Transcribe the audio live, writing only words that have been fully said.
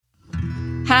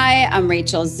Hi, I'm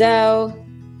Rachel Zoe.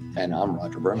 And I'm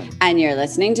Roger Berman. And you're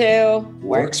listening to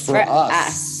Works for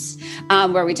Us.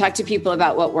 Where we talk to people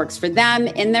about what works for them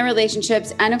in their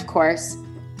relationships and, of course,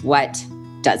 what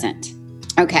doesn't.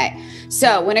 Okay,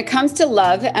 so when it comes to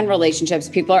love and relationships,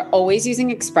 people are always using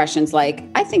expressions like,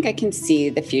 I think I can see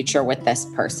the future with this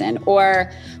person,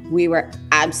 or we were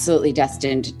absolutely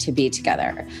destined to be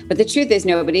together. But the truth is,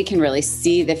 nobody can really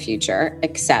see the future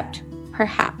except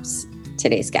perhaps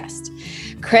today's guest.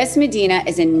 Chris Medina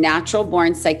is a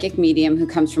natural-born psychic medium who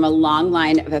comes from a long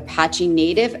line of Apache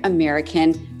Native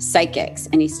American psychics,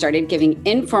 and he started giving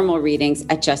informal readings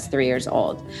at just 3 years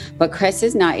old. But Chris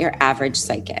is not your average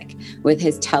psychic. With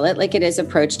his tell-it-like-it-is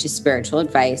approach to spiritual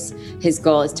advice, his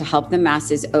goal is to help the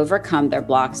masses overcome their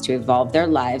blocks to evolve their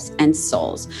lives and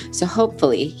souls. So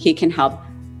hopefully he can help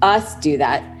us do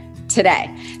that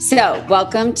today. So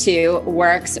welcome to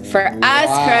Works for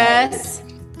Us, Chris.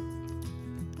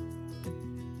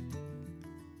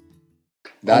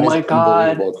 Oh my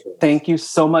God. Thank you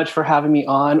so much for having me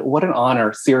on. What an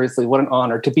honor. Seriously, what an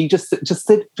honor to be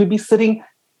to be sitting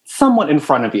somewhat in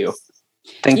front of you.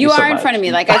 Thank you so much. You are in front of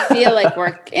me. Like, I feel like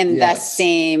we're in the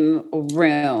same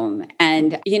room.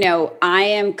 And, you know,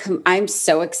 I'm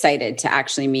so excited to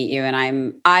actually meet you.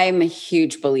 And I'm a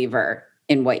huge believer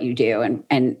in what you do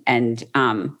and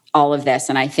all of this.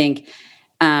 And I think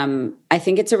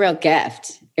it's a real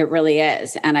gift. It really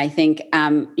is. And I think,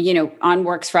 on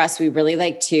Works for Us, we really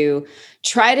like to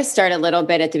try to start a little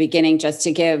bit at the beginning just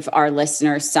to give our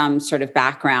listeners some sort of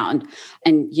background.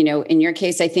 And, you know, in your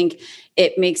case, I think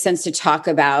it makes sense to talk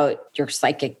about your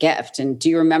psychic gift. And do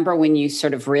you remember when you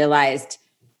sort of realized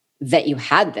that you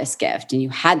had this gift and you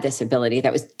had this ability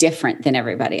that was different than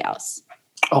everybody else?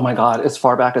 Oh my God, as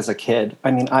far back as a kid.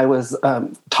 I mean, I was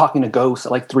talking to ghosts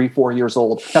at like 3-4 years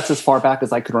old. That's as far back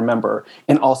as I could remember.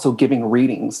 And also giving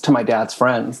readings to my dad's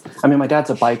friends. I mean, my dad's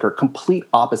a biker, complete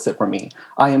opposite from me.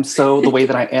 I am so the way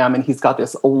that I am. And he's got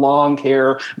this long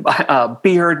hair,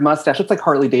 beard, mustache. It's like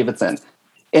Harley Davidson.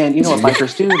 And you know what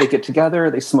bikers do? They get together,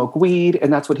 they smoke weed.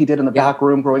 And that's what he did in the back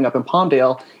room growing up in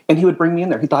Palmdale. And he would bring me in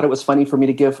there. He thought it was funny for me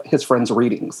to give his friends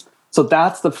readings. So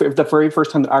that's the very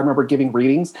first time that I remember giving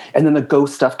readings. And then the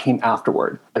ghost stuff came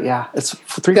afterward. But yeah, it's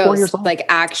 3-4 years old. Like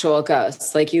actual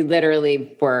ghosts. Like you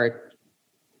literally were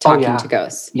talking to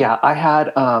ghosts. Yeah, I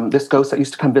had this ghost that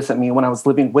used to come visit me when I was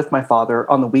living with my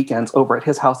father on the weekends over at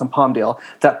his house in Palmdale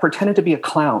that pretended to be a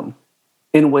clown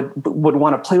and would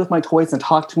want to play with my toys and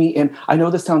talk to me. And I know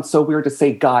this sounds so weird to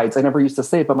say guides. I never used to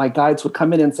say it, but my guides would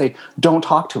come in and say, don't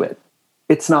talk to it.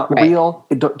 It's not real.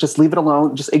 Just leave it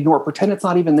alone. Just ignore it. Pretend it's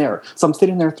not even there. So I'm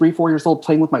sitting there 3-4 years old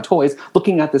playing with my toys,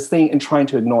 looking at this thing and trying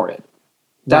to ignore it.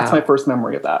 That's my first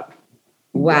memory of that.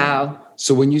 Wow.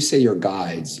 So when you say your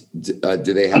guides,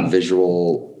 do they have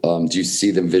visual, do you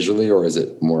see them visually or is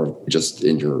it more just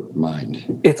in your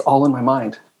mind? It's all in my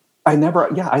mind. I led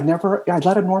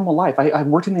a normal life. I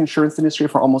worked in the insurance industry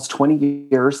for almost 20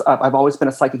 years. I've always been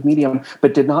a psychic medium,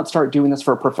 but did not start doing this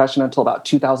for a profession until about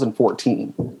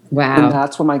 2014. Wow. And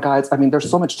that's when my guides, I mean, there's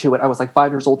so much to it. I was like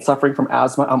 5 years old suffering from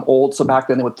asthma. I'm old. So back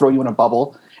then they would throw you in a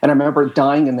bubble. And I remember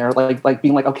dying in there, like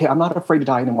being like, okay, I'm not afraid to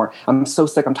die anymore. I'm so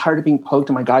sick. I'm tired of being poked.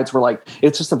 And my guides were like,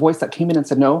 it's just a voice that came in and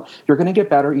said, no, you're going to get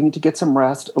better. You need to get some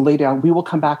rest, lay down. We will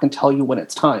come back and tell you when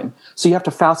it's time. So you have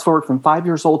to fast forward from 5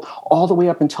 years old all the way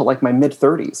up until like my mid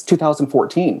 30s,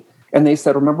 2014. And they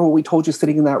said, remember what we told you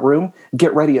sitting in that room?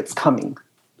 Get ready. It's coming.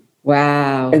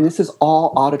 Wow. And this is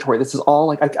all auditory. This is all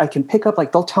like, I can pick up,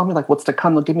 like, they'll tell me like what's to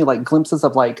come. They'll give me like glimpses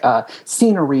of like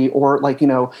scenery or like, you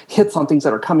know, hits on things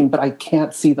that are coming, but I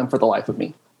can't see them for the life of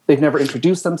me. They've never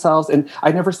introduced themselves. And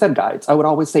I never said guides. I would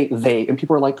always say they. And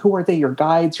people are like, who are they? Your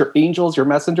guides, your angels, your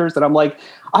messengers? And I'm like,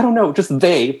 I don't know, just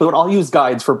they, but I'll use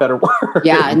guides for better word.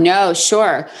 Yeah, no,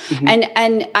 sure. Mm-hmm.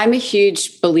 And I'm a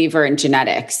huge believer in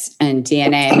genetics and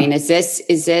DNA. I mean, is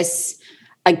this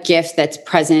a gift that's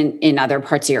present in other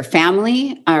parts of your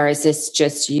family, or is this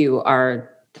just you are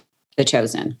the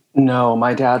chosen? No,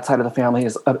 my dad's side of the family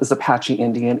is Apache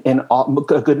Indian, and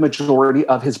a good majority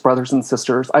of his brothers and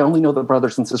sisters, I only know the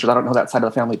brothers and sisters, I don't know that side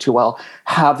of the family too well,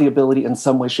 have the ability in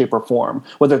some way, shape, or form.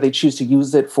 Whether they choose to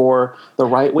use it for the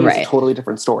right way is a totally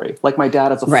different story. Like my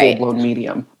dad is a full-blown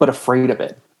medium, but afraid of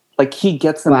it. Like he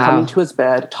gets them coming to his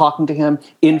bed, talking to him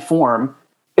in form,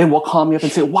 and will call me up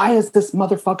and say, why is this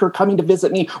motherfucker coming to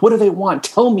visit me? What do they want?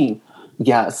 Tell me.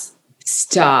 Yes.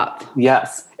 Stop.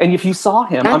 Yes. And if you saw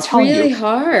him, I'm telling you. That's really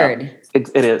hard. Yeah,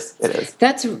 it is. It is.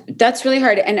 That's really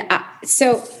hard. And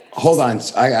so. Hold on.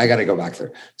 I got to go back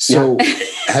there. So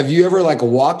have you ever like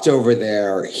walked over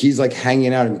there? He's like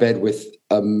hanging out in bed with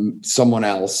someone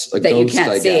else, a that ghost, you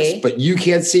can't I see. guess. But you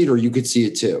can't see it or you could see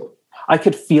it too. I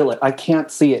could feel it. I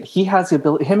can't see it. He has the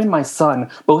ability, him and my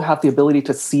son both have the ability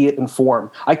to see it in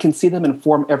form. I can see them in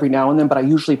form every now and then, but I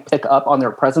usually pick up on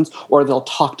their presence or they'll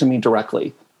talk to me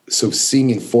directly. So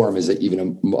seeing in form, is it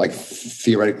even like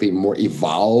theoretically more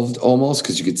evolved almost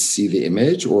because you could see the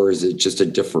image, or is it just a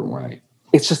different way?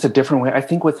 It's just a different way. I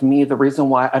think with me, the reason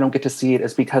why I don't get to see it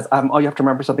is because you have to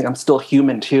remember something. I'm still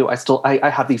human too. I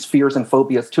have these fears and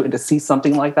phobias too. And to see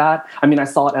something like that, I mean, I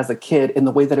saw it as a kid, and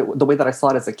the way that I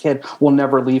saw it as a kid will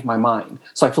never leave my mind.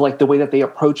 So I feel like the way that they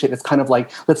approach it is kind of like,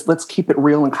 let's keep it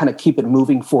real and kind of keep it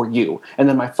moving for you. And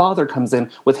then my father comes in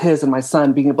with his and my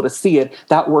son being able to see it.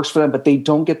 That works for them, but they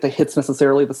don't get the hits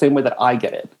necessarily the same way that I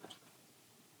get it.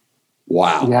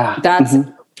 Wow. Yeah. That's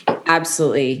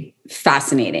absolutely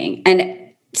fascinating. And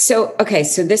so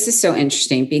this is so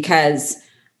interesting because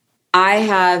I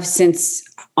have, since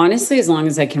honestly, as long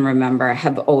as I can remember,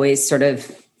 have always sort of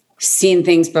seen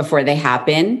things before they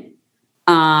happen.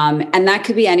 And that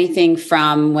could be anything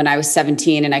from when I was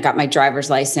 17 and I got my driver's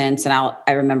license, and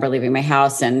I remember leaving my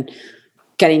house and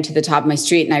getting to the top of my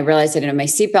street, and I realized I didn't have my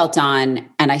seatbelt on,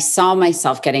 and I saw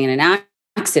myself getting in an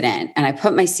accident, and I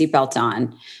put my seatbelt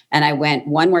on and I went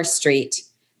one more street.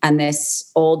 And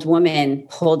this old woman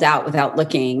pulled out without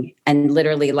looking and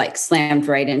literally like slammed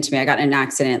right into me. I got in an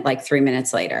accident like 3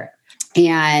 minutes later.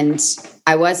 And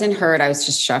I wasn't hurt. I was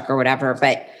just shook or whatever.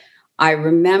 But I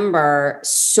remember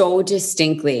so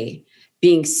distinctly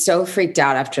being so freaked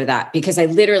out after that because I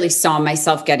literally saw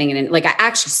myself getting in. Like I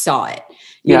actually saw it,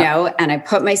 you know, and I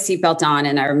put my seatbelt on,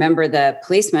 and I remember the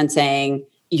policeman saying,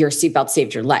 your seatbelt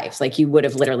saved your life. Like you would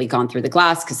have literally gone through the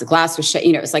glass because the glass was shut.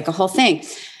 You know, it was like a whole thing.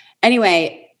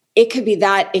 Anyway, it could be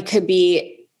that. It could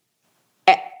be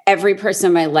every person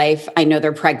in my life. I know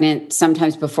they're pregnant.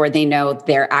 Sometimes before they know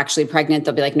they're actually pregnant,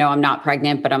 they'll be like, no, I'm not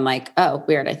pregnant. But I'm like, oh,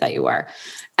 weird. I thought you were.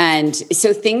 And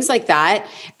so things like that.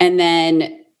 And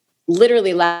then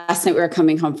literally last night we were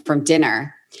coming home from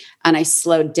dinner and I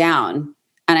slowed down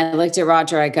and I looked at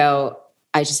Roger. I go,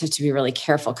 I just have to be really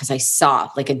careful because I saw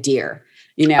like a deer,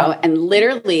 you know, and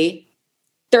literally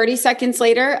 30 seconds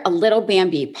later, a little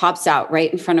Bambi pops out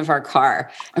right in front of our car.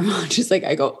 And we're just like,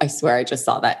 I swear I just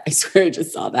saw that. I swear I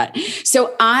just saw that.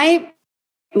 So I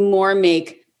more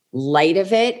make light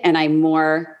of it. And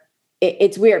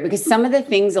it's weird because some of the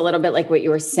things a little bit like what you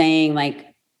were saying,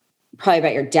 like probably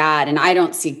about your dad, and I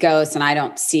don't see ghosts and I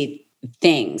don't see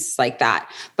things like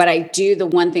that. But the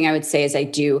one thing I would say is I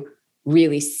do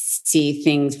really see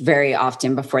things very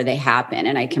often before they happen,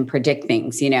 and I can predict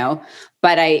things, you know,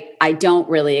 but I don't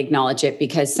really acknowledge it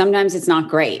because sometimes it's not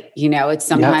great. You know,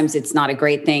 sometimes it's not a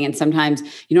great thing. And sometimes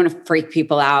you don't want to freak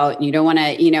people out and you don't want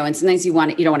to, you know, and sometimes you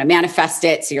don't want to manifest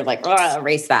it. So you're like, oh,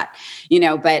 erase that, you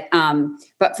know, but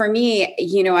for me,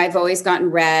 you know, I've always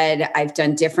gotten read. I've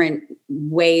done different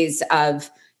ways of,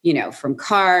 you know, from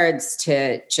cards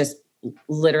to just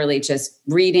literally just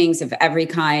readings of every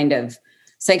kind of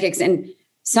psychics. And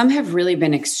some have really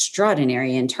been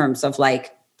extraordinary in terms of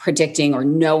like predicting or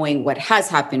knowing what has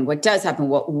happened, what does happen,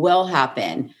 what will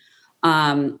happen.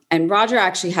 And Roger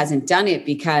actually hasn't done it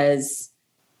because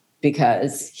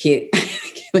he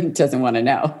like doesn't want to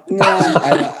know. No,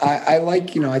 I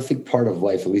like, you know, I think part of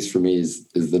life, at least for me, is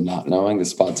the not knowing, the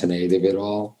spontaneity of it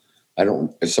all.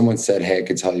 If someone said, hey, I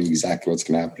could tell you exactly what's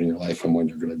going to happen in your life and when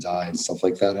you're going to die and stuff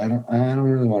like that, I don't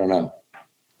really want to know.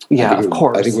 Yeah, of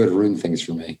course. I think it would ruin things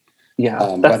for me.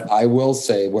 Yeah. But I will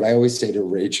say, what I always say to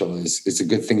Rachel is, it's a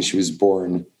good thing she was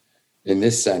born in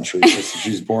this century. Because if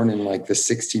she was born in like the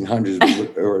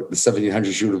 1600s or the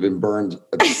 1700s, she would have been burned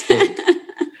at the stake.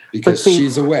 Because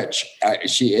she's a witch.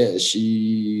 She is.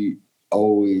 She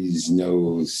always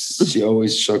knows. She'll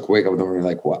wake up in the morning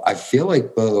like, well, I feel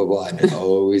like blah, blah, blah. And it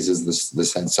always is the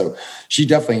sense. So she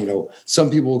definitely, you know, some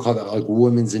people will call that like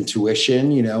woman's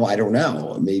intuition. You know, I don't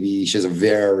know. Maybe she has a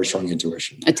very strong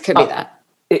intuition. It could be that.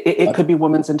 It could be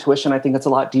women's intuition. I think it's a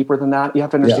lot deeper than that. You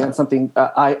have to understand something.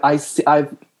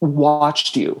 I've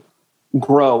watched you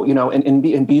grow, you know, and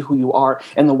be who you are.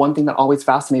 And the one thing that always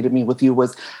fascinated me with you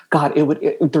was, God,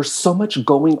 there's so much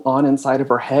going on inside of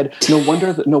her head. No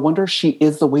wonder she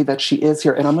is the way that she is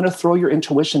here. And I'm going to throw your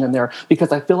intuition in there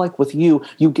because I feel like with you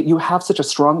have such a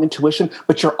strong intuition,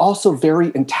 but you're also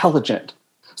very intelligent.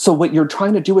 So what you're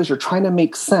trying to do is you're trying to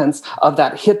make sense of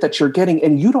that hit that you're getting,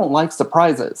 and you don't like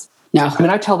surprises. No. I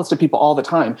mean, I tell this to people all the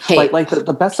time. Hey. Like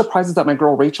the best surprises that my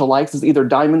girl Rachel likes is either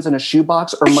diamonds in a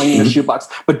shoebox or money in a shoebox.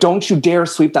 But don't you dare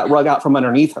sweep that rug out from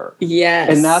underneath her. Yes.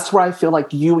 And that's where I feel like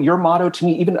your motto to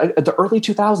me, even at the early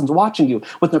 2000s, watching you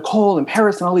with Nicole and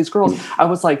Paris and all these girls, I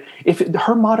was like,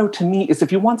 her motto to me is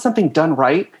if you want something done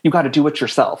right, you got to do it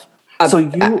yourself.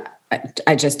 So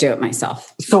I just do it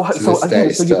myself. So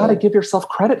you got to give yourself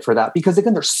credit for that, because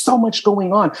again, there's so much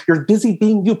going on. You're busy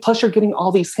being you, plus you're getting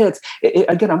all these hits.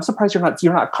 Again, I'm surprised you're not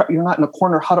in a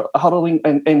corner huddling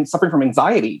and suffering from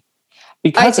anxiety.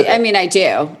 Because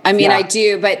I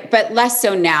do, but less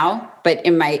so now. But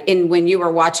when you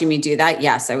were watching me do that,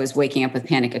 yes, I was waking up with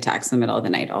panic attacks in the middle of the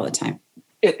night all the time.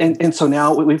 And so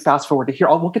now we fast forward to here.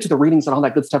 We'll get to the readings and all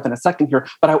that good stuff in a second here.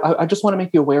 But I just want to make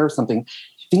you aware of something.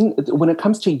 When it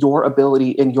comes to your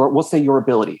ability and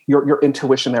your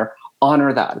intuition there,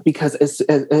 honor that, because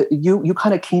you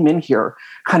kind of came in here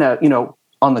kind of,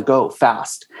 on the go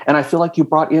fast. And I feel like you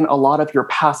brought in a lot of your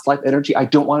past life energy. I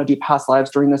don't want to do past lives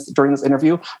during this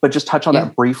interview, but just touch on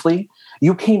that briefly.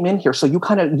 You came in here, so you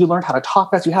learned how to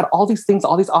talk fast. You had all these things,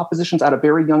 all these oppositions at a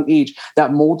very young age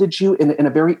that molded you in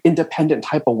a very independent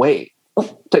type of way.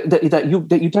 That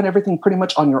you've done everything pretty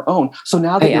much on your own. So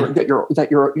now that you're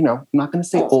I'm not going to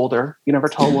say older. You never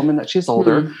tell a woman that she's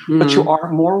older, but you are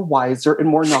more wiser and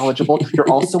more knowledgeable. You're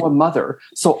also a mother.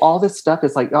 So all this stuff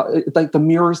is like the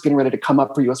mirror's getting ready to come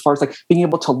up for you, as far as like being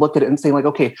able to look at it and saying like,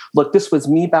 okay, look, this was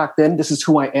me back then. This is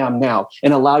who I am now,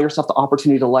 and allow yourself the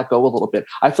opportunity to let go a little bit.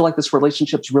 I feel like this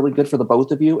relationship's really good for the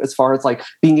both of you, as far as like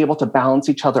being able to balance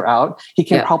each other out. He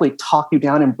can probably talk you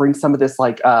down and bring some of this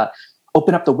like,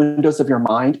 open up the windows of your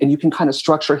mind, and you can kind of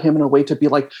structure him in a way to be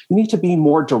like, you need to be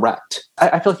more direct.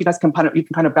 I feel like you guys can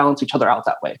kind of balance each other out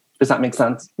that way. Does that make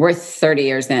sense? We're 30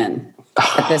 years in.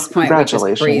 At this point, we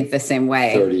just breathe the same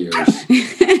way. 30 years.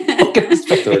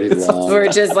 30 long.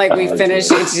 We're just like, we finished.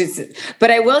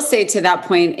 But I will say, to that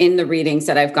point in the readings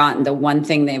that I've gotten, the one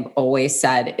thing they've always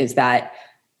said is that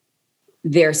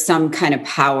there's some kind of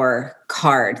power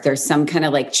card. There's some kind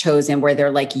of like chosen, where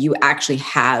they're like, you actually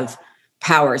have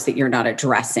powers that you're not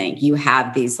addressing. You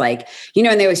have these like, and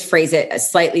they always phrase it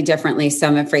slightly differently.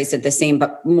 Some have phrased it the same,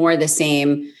 but more the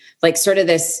same, like sort of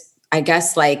this, I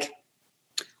guess, like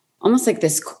almost like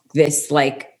this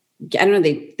like, I don't know,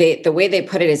 the way they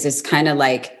put it is this kind of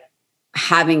like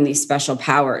having these special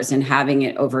powers and having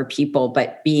it over people,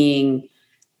 but being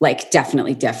like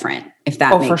definitely different, if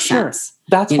that makes sense. Sure.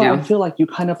 That's why I feel like you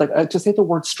kind of like, to say the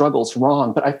word struggle's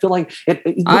wrong, but I feel like look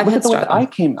at the way that I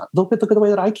came up. Look at the way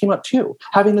that I came up too.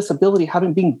 Having this ability,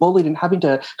 being bullied, and having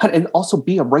to and also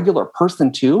be a regular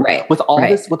person too. Right. With all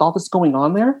this going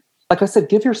on there. Like I said,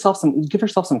 give yourself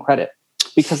some credit,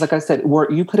 because like I said, where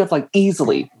you could have like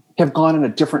easily have gone in a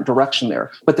different direction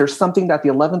there. But there's something that the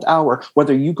 11th hour,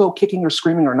 whether you go kicking or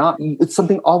screaming or not, it's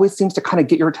something always seems to kind of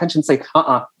get your attention, say,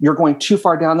 you're going too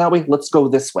far down that way. Let's go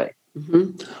this way.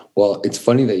 Mm-hmm. Well, it's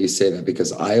funny that you say that,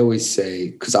 because I always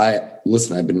say,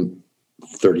 I've been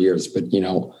 30 years, but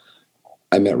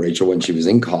I met Rachel when she was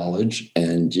in college,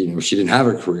 and, she didn't have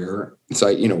a career. So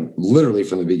literally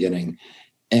from the beginning.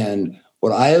 And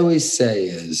what I always say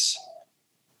is,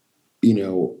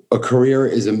 a career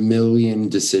is a million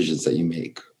decisions that you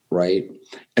make, right?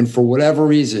 And for whatever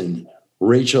reason,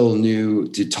 Rachel knew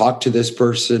to talk to this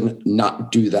person,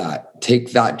 not do that,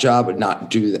 take that job and not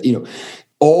do that.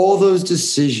 All those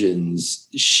decisions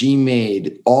she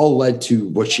made all led to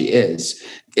what she is.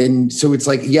 And so it's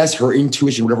like, yes, her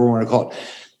intuition, whatever we want to call it,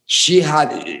 she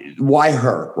had, why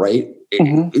her, right?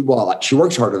 Mm-hmm. Well, she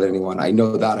works harder than anyone. I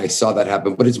know that. I saw that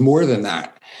happen, but it's more than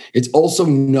that. It's also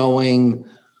knowing,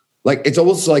 it's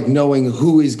almost like knowing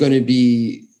who is going to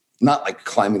be, not like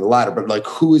climbing the ladder, but like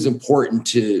who is important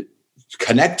to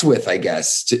connect with, I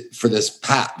guess, for this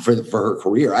path, for her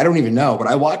career. I don't even know, but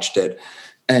I watched it,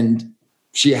 and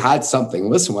she had something.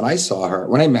 Listen, when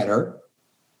I met her,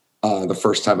 the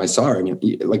first time I saw her, I mean,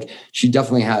 like, she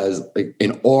definitely has like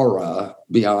an aura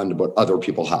beyond what other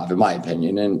people have, in my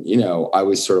opinion. And, I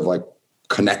was sort of like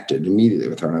connected immediately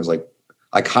with her. And I was like,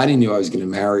 I kind of knew I was going to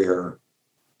marry her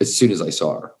as soon as I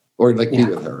saw her, or like be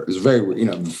with her. It was very,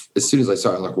 as soon as I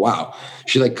saw her, like, wow,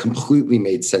 she like completely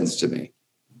made sense to me.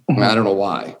 I mean, I don't know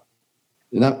why.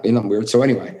 Isn't that weird? So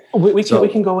anyway, we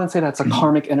can go and say that's a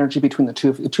karmic energy between the two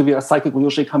of you. A psychic will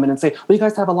usually come in and say, well, you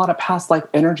guys have a lot of past life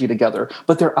energy together.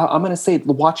 But I'm going to say,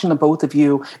 watching the both of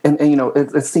you and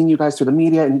seeing you guys through the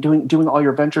media and doing all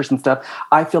your ventures and stuff,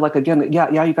 I feel like, again,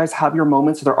 you guys have your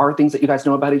moments. There are things that you guys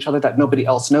know about each other that nobody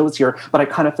else knows here. But I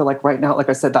kind of feel like right now, like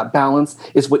I said, that balance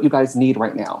is what you guys need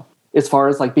right now. As far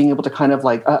as like being able to kind of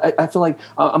like, I feel like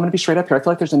I'm going to be straight up here. I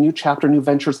feel like there's a new chapter, new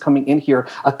ventures coming in here,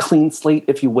 a clean slate,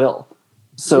 if you will.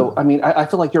 So, I mean, I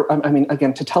feel like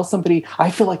again, to tell somebody, I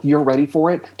feel like you're ready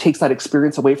for it takes that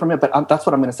experience away from it. But that's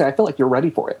what I'm going to say. I feel like you're ready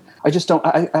for it. I just don't,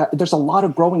 there's a lot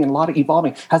of growing and a lot of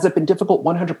evolving. Has it been difficult?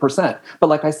 100%. But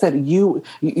like I said, you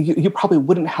probably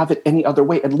wouldn't have it any other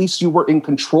way. At least you were in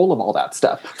control of all that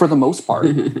stuff for the most part.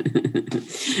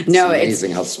 It's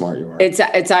amazing how smart you are. It's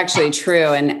actually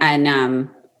true. And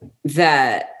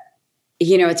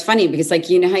it's funny because like,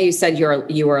 how you said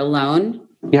you were alone.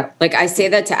 Yeah. Like I say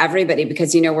that to everybody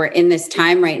because, we're in this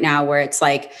time right now where it's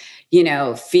like,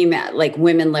 female, like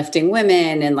women lifting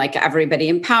women and like everybody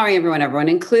empowering everyone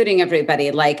including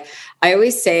everybody. Like I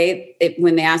always say it,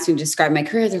 when they ask me to describe my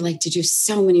career, they're like, did you have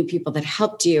so many people that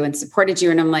helped you and supported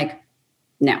you? And I'm like,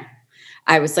 no,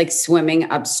 I was like swimming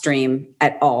upstream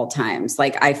at all times.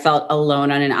 Like I felt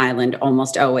alone on an island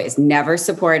almost always, never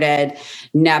supported,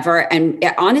 never. And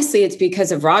honestly, it's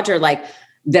because of Roger, like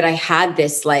that I had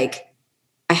this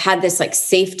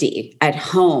safety at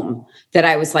home that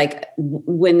I was like,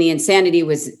 when the insanity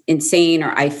was insane,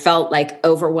 or I felt like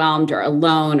overwhelmed or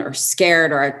alone or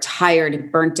scared or tired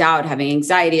and burnt out, having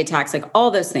anxiety attacks, like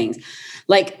all those things.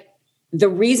 Like the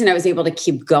reason I was able to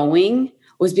keep going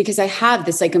was because I have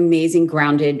this like amazing,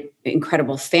 grounded,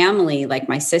 incredible family, like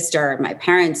my sister, my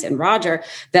parents, and Roger,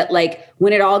 that like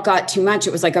when it all got too much,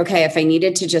 it was like, okay, if I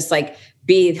needed to just like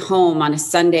be home on a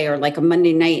Sunday or like a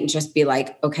Monday night and just be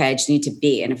like, okay, I just need to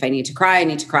be. And if I need to cry, I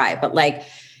need to cry. But like,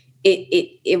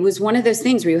 it was one of those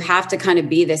things where you have to kind of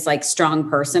be this like strong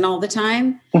person all the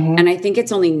time. Mm-hmm. And I think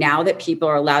it's only now that people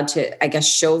are allowed to, I guess,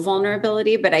 show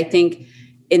vulnerability. But I think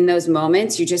in those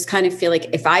moments, you just kind of feel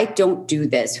like, if I don't do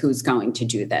this, who's going to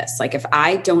do this? Like, if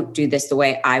I don't do this the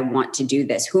way I want to do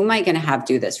this, who am I going to have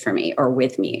do this for me or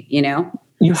with me? You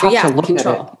have to look at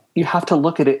it. You have to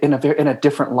look at it in a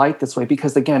different light this way,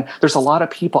 because again, there's a lot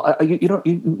of people. You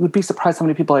would be surprised how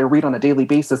many people I read on a daily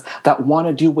basis that want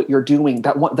to do what you're doing,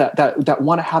 that want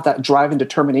to have that drive and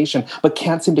determination, but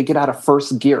can't seem to get out of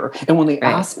first gear. And when they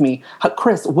ask me,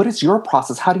 Chris, what is your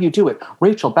process? How do you do it?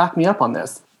 Rachel, back me up on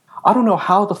this. I don't know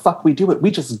how the fuck we do it.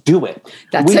 We just do it.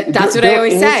 That's what I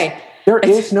always say. There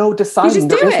is no deciding.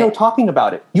 There is no talking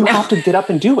about it. You have to get up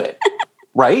and do it,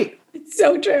 right? It's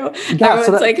so true. Yeah,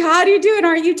 Everyone's like, how do you do it?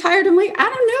 Are you tired? I'm like, I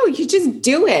don't know. You just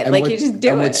do it. You just do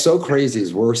it. And what's so crazy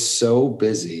is we're so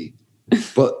busy,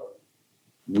 but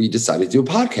we decided to do a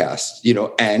podcast,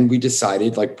 and we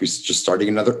decided like we're just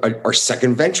starting our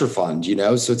second venture fund,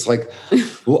 so it's like,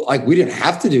 well, like we didn't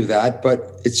have to do that,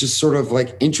 but it's just sort of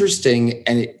like interesting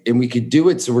and we could do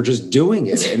it. So we're just doing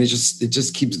it and it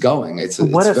just keeps going. It's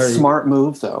very smart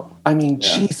move though. I mean,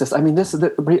 yeah. Jesus, I mean, this is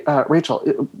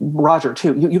Rachel, Roger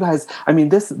too, you guys, I mean,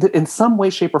 this in some way,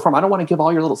 shape or form, I don't want to give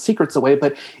all your little secrets away,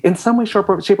 but in some way, shape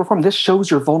or form, this shows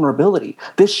your vulnerability.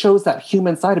 This shows that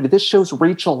human side of it. This shows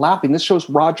Rachel laughing. This shows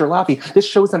Roger laughing. This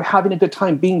shows them having a good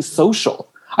time, being social.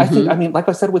 I think, I mean, like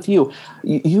I said with you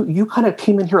kind of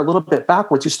came in here a little bit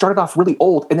backwards. You started off really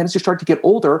old, and then as you start to get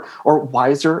older or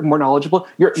wiser, more knowledgeable,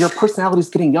 your personality is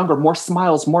getting younger, more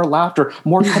smiles, more laughter,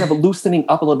 more kind of loosening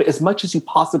up a little bit, as much as you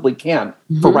possibly can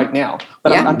for right now.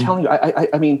 But I'm telling you,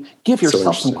 I mean, give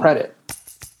yourself some credit.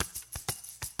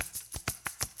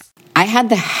 I had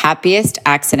the happiest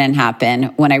accident happen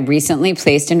when I recently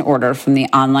placed an order from the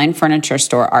online furniture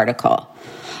store Article.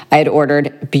 I had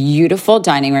ordered beautiful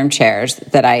dining room chairs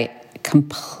that I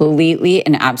completely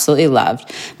and absolutely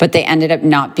loved, but they ended up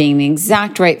not being the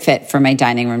exact right fit for my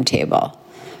dining room table.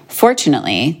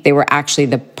 Fortunately, they were actually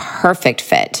the perfect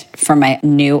fit for my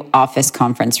new office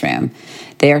conference room.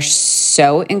 They are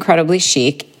so incredibly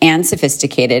chic and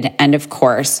sophisticated, and of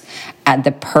course, add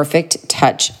the perfect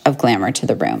touch of glamour to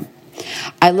the room.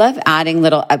 I love adding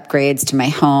little upgrades to my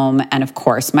home and, of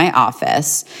course, my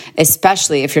office,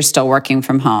 especially if you're still working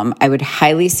from home. I would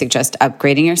highly suggest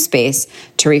upgrading your space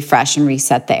to refresh and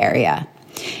reset the area.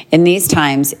 In these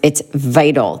times, it's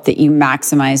vital that you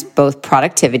maximize both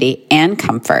productivity and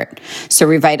comfort, so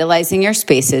revitalizing your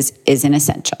spaces is an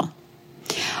essential.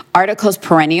 Article's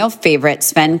perennial favorite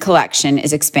Sven collection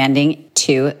is expanding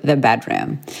to the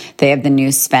bedroom. They have the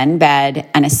new Sven bed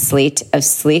and a slate of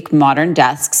sleek modern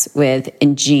desks with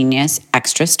ingenious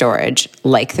extra storage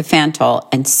like the Fantle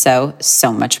and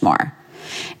so much more.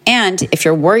 And if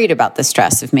you're worried about the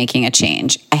stress of making a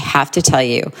change, I have to tell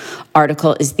you,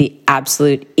 Article is the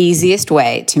absolute easiest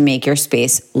way to make your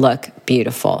space look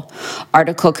beautiful.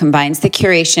 Article combines the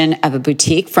curation of a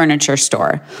boutique furniture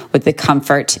store with the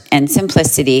comfort and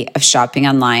simplicity of shopping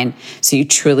online, so you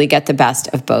truly get the best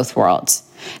of both worlds.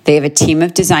 They have a team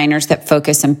of designers that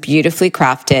focus on beautifully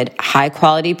crafted,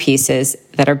 high-quality pieces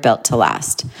that are built to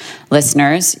last.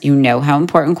 Listeners, you know how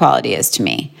important quality is to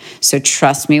me. So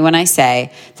trust me when I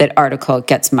say that Article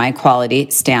gets my quality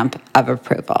stamp of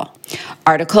approval.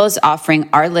 Article is offering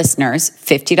our listeners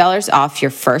 $50 off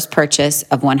your first purchase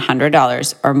of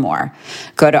 $100 or more.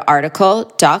 Go to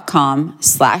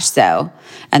article.com/Zoe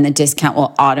and the discount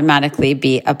will automatically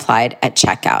be applied at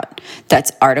checkout.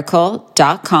 That's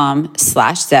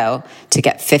article.com/Zoe to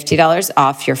get $50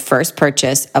 off your first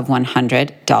purchase of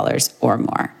 $100 or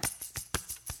more.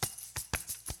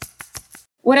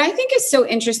 What I think is so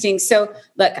interesting, so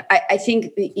look, I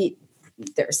think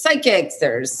there's psychics,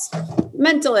 there's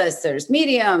mentalists, there's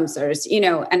mediums, there's,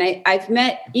 and I've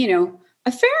met,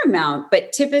 a fair amount,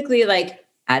 but typically like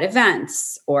at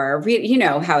events or,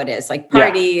 how it is, like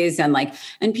parties and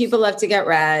people love to get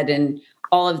read and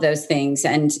all of those things.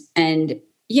 And,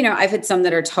 I've had some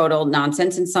that are total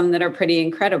nonsense and some that are pretty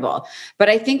incredible. But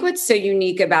I think what's so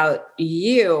unique about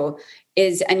you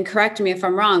is, and correct me if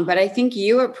I'm wrong, but I think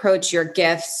you approach your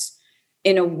gifts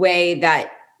in a way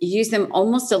that you use them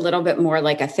almost a little bit more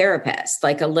like a therapist,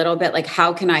 like a little bit like,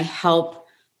 how can I help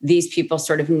these people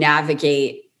sort of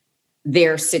navigate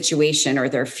their situation or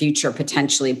their future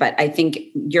potentially? But I think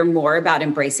you're more about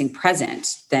embracing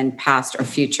present than past or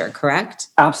future, correct?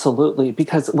 Absolutely.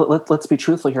 Because let's be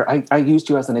truthful here. I used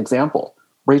you as an example.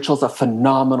 Rachel's a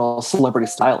phenomenal celebrity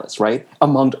stylist, right?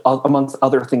 Amongst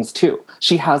other things too.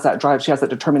 She has that drive. She has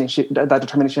that determination.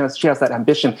 She has that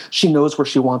ambition. She knows where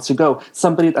she wants to go.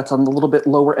 Somebody that's on the little bit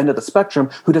lower end of the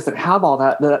spectrum who doesn't have all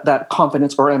that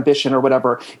confidence or ambition or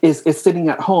whatever is sitting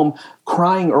at home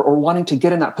crying or wanting to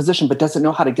get in that position, but doesn't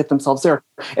know how to get themselves there.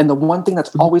 And the one thing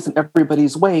that's always in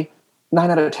everybody's way, 9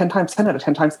 out of 10 times, 10 out of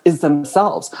 10 times, is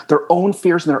themselves, their own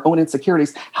fears and their own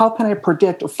insecurities. How can I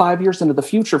predict 5 years into the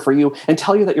future for you and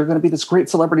tell you that you're going to be this great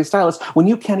celebrity stylist when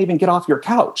you can't even get off your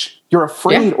couch? You're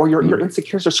afraid or your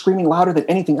insecurities are screaming louder than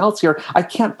anything else here. I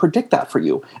can't predict that for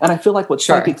you. And I feel like what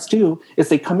psychics do is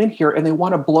they come in here and they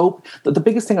want to blow. The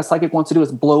biggest thing a psychic wants to do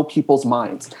is blow people's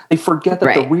minds. They forget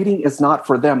that the reading is not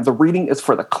for them. The reading is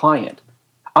for the client.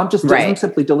 I'm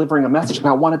simply delivering a message, and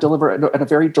I want to deliver it in a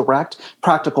very direct,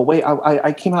 practical way.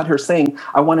 I came out here saying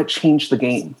I want to change the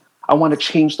game. I want to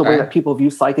change the way that people view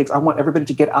psychics. I want everybody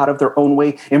to get out of their own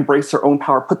way, embrace their own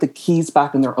power, put the keys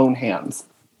back in their own hands.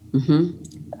 Mm-hmm.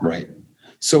 Right.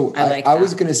 So I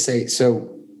was going to say,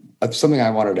 something I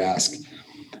wanted to ask,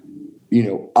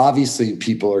 obviously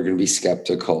people are going to be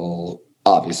skeptical,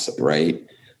 obviously, right?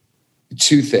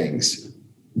 Two things.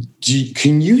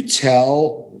 Can you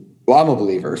tell? Well, I'm a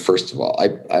believer, first of all.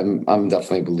 I'm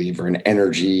definitely a believer in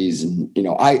energies, and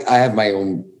I have my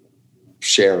own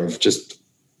share of just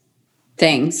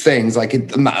things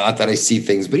like not that I see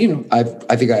things, but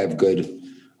I think I have good.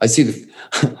 I see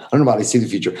I don't know about I see the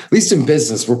future. At least in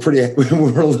business, we're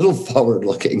a little forward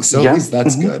looking, so at least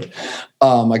that's good.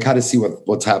 I kind of see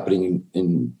what's happening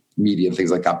in media and things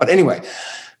like that. But anyway,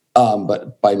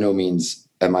 but by no means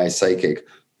am I a psychic.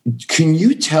 Can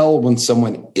you tell when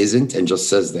someone isn't and just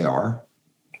says they are?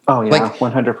 Oh yeah,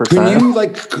 100%. Can you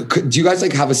do you guys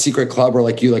have a secret club where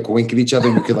you wink at each other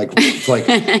and you could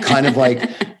kind of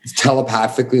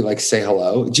telepathically say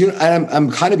hello? I'm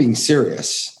kind of being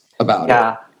serious about it.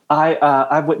 Yeah.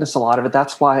 I've witnessed a lot of it.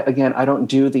 That's why, again, I don't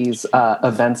do these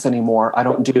events anymore. I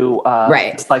don't do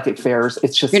psychic fairs.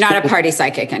 It's just you're not a party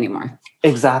psychic anymore.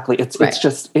 Exactly. It's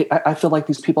just I feel like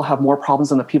these people have more problems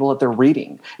than the people that they're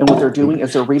reading. And what they're doing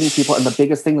is they're reading people. And the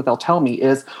biggest thing that they'll tell me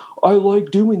is, I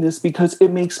like doing this because it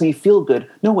makes me feel good.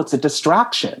 No, it's a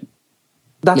distraction.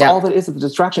 That's all that is a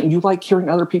distraction. You like hearing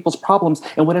other people's problems.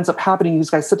 And what ends up happening, you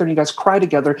guys sit there and you guys cry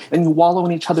together and you wallow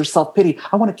in each other's self-pity.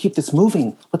 I want to keep this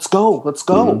moving. Let's go.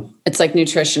 Mm-hmm. It's like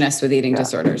nutritionists with eating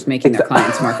disorders, making their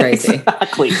clients more crazy.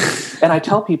 Exactly. And I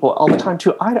tell people all the time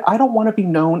too, I don't want to be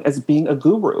known as being a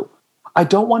guru. I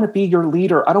don't want to be your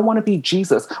leader. I don't want to be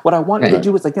Jesus. What I want you to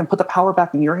do is, again, put the power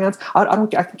back in your hands. I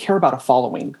can care about a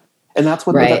following. And that's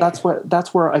what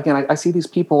that's where again I see these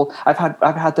people. I've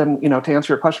had them, to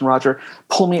answer your question, Roger,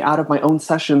 pull me out of my own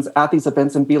sessions at these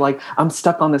events and be like, I'm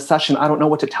stuck on this session. I don't know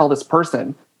what to tell this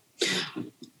person.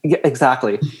 Yeah,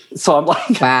 exactly. So I'm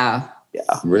like, wow, yeah,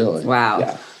 really, wow.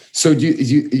 Yeah. So do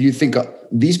you think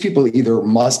these people either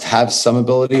must have some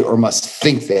ability or must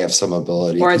think they have some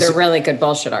ability, or they're really good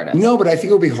bullshit artists? No, but I think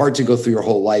it would be hard to go through your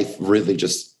whole life really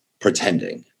just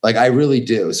pretending. I really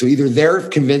do. So either they're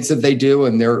convinced that they do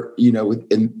and they're,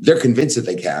 and they're convinced that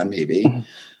they can, maybe. Mm-hmm.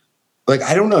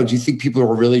 I don't know. Do you think people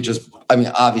are really just,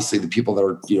 obviously the people that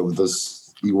are, with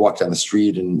those, you walk down the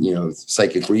street and,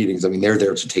 psychic readings, they're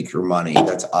there to take your money.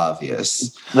 That's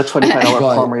obvious. The $25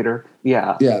 palm reader.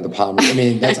 Yeah. Yeah. The palm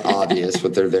reader. That's obvious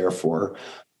what they're there for.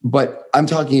 But I'm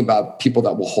talking about people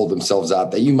that will hold themselves out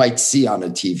that you might see on a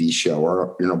TV show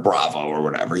or, Bravo or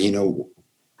whatever,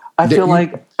 I feel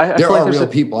like there are real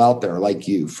people out there like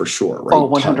you for sure, right? Oh,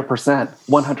 100%.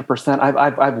 100%.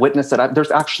 I've witnessed it. There's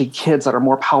actually kids that are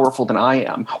more powerful than I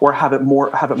am or have it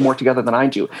more together than I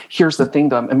do. Here's the thing,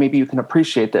 though, and maybe you can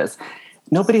appreciate this.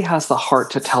 Nobody has the heart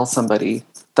to tell somebody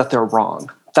that they're wrong.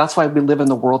 That's why we live in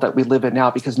the world that we live in now,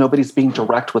 because nobody's being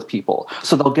direct with people.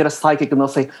 So they'll get a psychic and they'll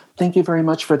say, thank you very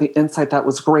much for the insight. That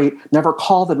was great. Never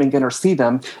call them again or see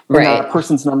them. And that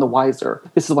person's none the wiser.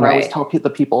 This is what I always tell the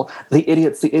people. The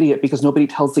idiot's the idiot because nobody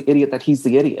tells the idiot that he's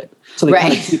the idiot. So they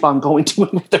kind of keep on going doing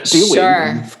what they're doing.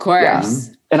 Sure, of course.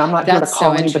 Yeah. And I'm not here to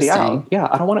call anybody out. Yeah,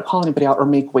 I don't want to call anybody out or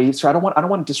make waves. Or I don't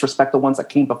want to disrespect the ones that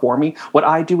came before me. What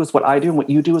I do is what I do, and what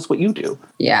you do is what you do.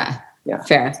 Yeah.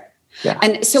 Fair. Yeah.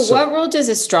 And so what role does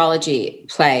astrology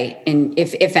play in,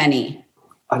 if any?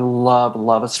 I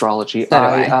love astrology. So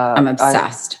I'm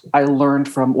obsessed. I learned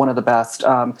from one of the best.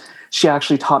 She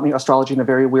actually taught me astrology in a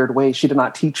very weird way. She did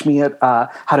not teach me it, how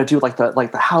to do like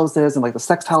the houses and like the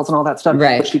sextiles and all that stuff.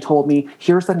 Right. But she told me,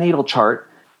 here's the natal chart.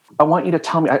 I want you to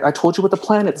tell me, I told you what the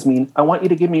planets mean. I want you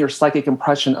to give me your psychic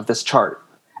impression of this chart.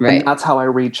 Right. And that's how I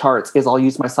read charts, is I'll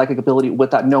use my psychic ability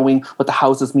with that, knowing what the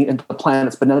houses mean and the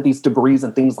planets, but none of these degrees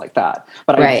and things like that.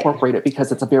 But I incorporate it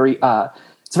because it's a very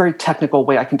technical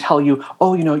way. I can tell you,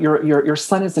 your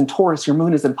sun is in Taurus, your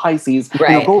moon is in Pisces.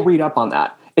 Right. Go read up on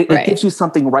that. It gives you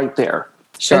something right there.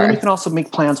 Sure. And then you can also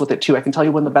make plans with it too. I can tell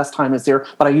you when the best time is there,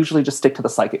 but I usually just stick to the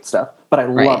psychic stuff. But I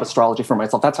love astrology for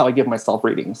myself. That's how I give myself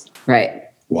readings. Right.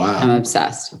 Wow. I'm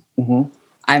obsessed. Mm-hmm.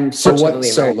 I'm such a believer.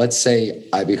 So let's say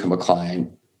I become a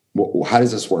client. How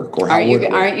does this work? Or aren't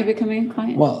you becoming a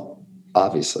client? Well,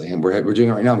 obviously, and we're doing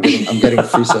it right now. I'm getting a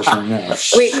free session right now.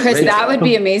 Wait, Chris, that would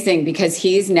be amazing because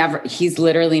he's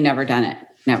literally never done it.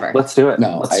 Never. Let's do it.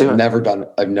 No, I've never done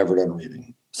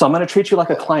reading. So I'm going to treat you like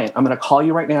a client. I'm going to call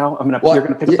you right now. You're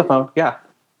going to pick up the phone.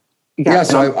 Yeah.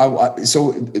 So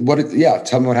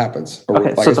tell me what happens. Or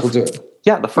okay, I guess we'll do it.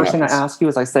 Yeah, the first thing I ask you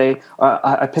is I say,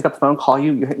 I pick up the phone, call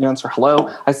you, you answer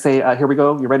hello. I say, here we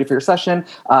go, you're ready for your session.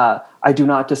 I do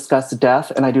not discuss death,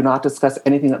 and I do not discuss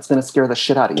anything that's going to scare the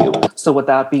shit out of you. So with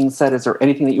that being said, is there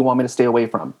anything that you want me to stay away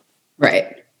from?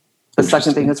 Right. The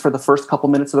second thing is, for the first couple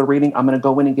minutes of the reading, I'm going to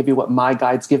go in and give you what my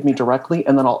guides give me directly,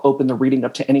 and then I'll open the reading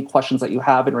up to any questions that you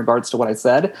have in regards to what I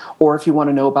said. Or if you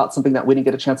want to know about something that we didn't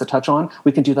get a chance to touch on,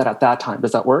 we can do that at that time.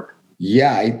 Does that work?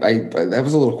 Yeah, I that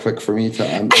was a little quick for me.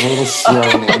 I'm a little slow.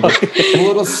 I'm a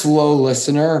little slow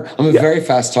listener. I'm a very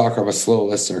fast talker. I'm a slow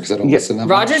listener because I don't listen that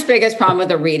much. Roger's biggest problem with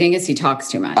the reading is he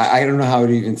talks too much. I don't know how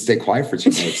to even stay quiet for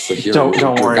 2 minutes. So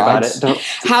don't worry about it.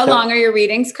 How long are your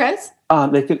readings, Chris?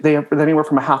 They're anywhere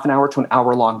from a half an hour to an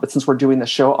hour long. But since we're doing the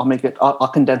show, I'll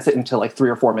condense it into like 3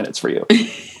 or 4 minutes for you.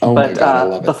 My God, I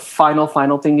love it. The final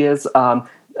thing is,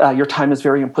 your time is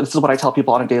very important. This is what I tell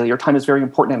people on a daily. Your time is very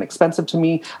important and expensive to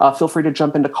me. Feel free to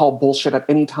jump in to call bullshit at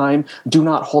any time. Do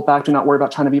not hold back. Do not worry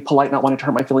about trying to be polite, not wanting to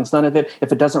hurt my feelings. None of it.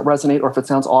 If it doesn't resonate or if it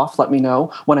sounds off, let me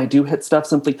know. When I do hit stuff,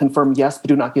 simply confirm yes, but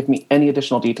do not give me any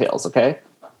additional details, okay?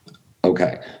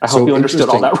 Okay. I hope you understood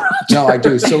all that. No, I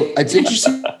do. So it's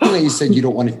interesting that you said you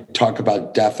don't want to talk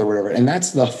about death or whatever. And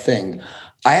that's the thing.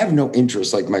 I have no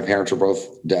interest, like my parents are both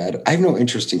dead. I have no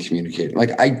interest in communicating.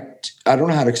 Like I don't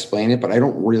know how to explain it, but I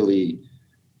don't really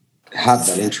have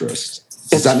that interest.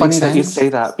 It's funny that you say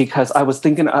that because I was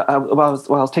thinking, while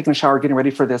I was taking a shower, getting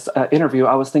ready for this interview,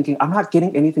 I was thinking, I'm not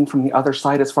getting anything from the other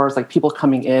side as far as like people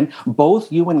coming in. Both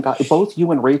you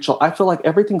and Rachel, I feel like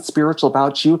everything spiritual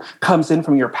about you comes in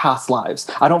from your past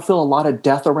lives. I don't feel a lot of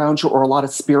death around you or a lot of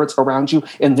spirits around you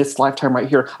in this lifetime right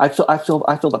here. I feel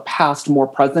the past more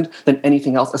present than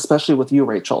anything else, especially with you,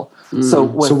 Rachel. So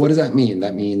what does that mean?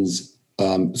 That means.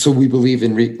 So we believe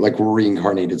in we're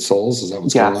reincarnated souls. Is that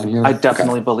what's going on here? I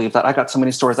definitely believe that. I got so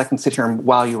many stories. I can sit here and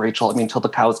wow you, Rachel. I mean, till the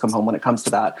cows come home when it comes to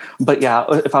that. But yeah,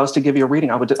 if I was to give you a reading,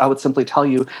 I would simply tell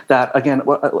you that again.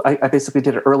 I basically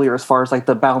did it earlier as far as like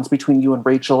the balance between you and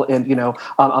Rachel, and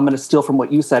I'm going to steal from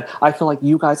what you said. I feel like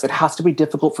you guys, it has to be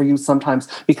difficult for you sometimes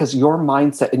because your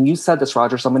mindset, and you said this,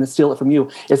 Roger, so I'm going to steal it from you,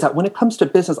 is that when it comes to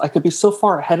business, I could be so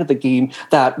far ahead of the game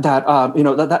that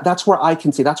that's where I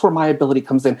can see. That's where my ability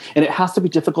comes in, and it has to be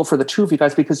difficult for the two of you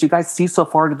guys because you guys see so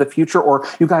far into the future, or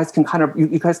you guys can kind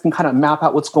of map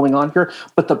out what's going on here.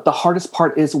 But the hardest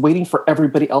part is waiting for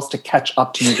everybody else to catch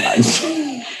up to you guys.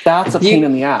 That's a pain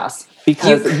in the ass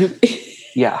because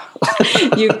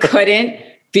you couldn't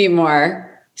be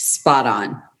more spot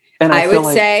on. And I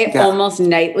would say almost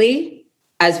nightly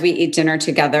as we eat dinner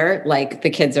together, like the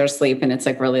kids are asleep and it's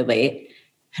like really late,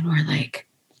 and we're like,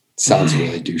 sounds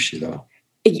really douchey though.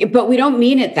 But we don't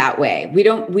mean it that way. We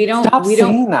don't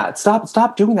saying that.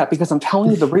 Stop doing that because I'm telling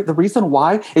you the reason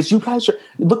why is you guys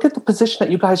look at the position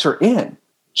that you guys are in.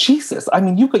 Jesus. I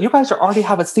mean, you guys already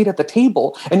have a seat at the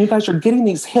table and you guys are getting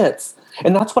these hits.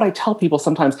 And that's what I tell people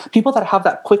sometimes. People that have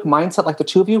that quick mindset like the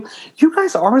two of you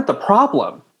guys aren't the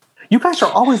problem. You guys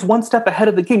are always one step ahead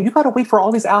of the game. You got to wait for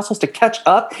all these assholes to catch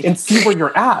up and see where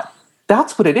you're at.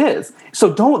 That's what it is.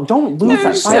 So don't lose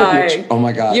that sight. Oh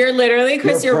my God. You're literally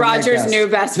Christian Rogers' new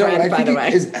best friend, by the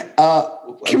way.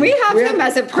 Can we have him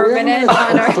as a permanent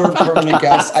on our third permanent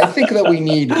guest? I think that we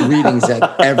need readings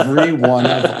at every one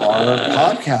of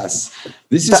our podcasts.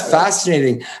 This is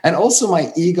fascinating. And also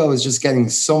my ego is just getting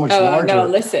so much larger. No,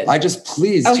 listen. I just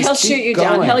please. Oh, just he'll shoot you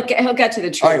going. down. He'll get to the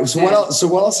truth. All right. So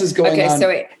what else is going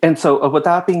on? So with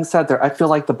that being said there, I feel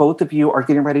like the both of you are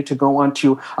getting ready to go on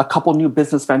to a couple new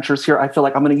business ventures here. I feel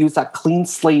like I'm going to use that clean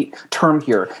slate term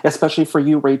here, especially for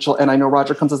you, Rachel. And I know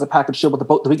Roger comes as a package deal,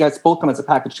 but you guys both come as a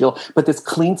package deal. But this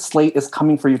clean slate is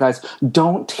coming for you guys.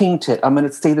 Don't taint it. I'm going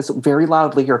to say this very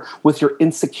loudly here with your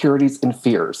insecurities and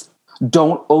fears.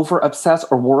 Don't over obsess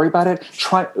or worry about it.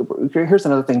 Here's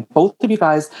another thing. Both of you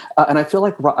guys, and I feel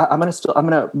like I'm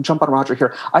gonna jump on Roger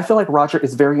here. I feel like Roger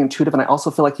is very intuitive, and I also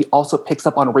feel like he also picks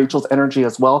up on Rachel's energy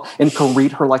as well, and can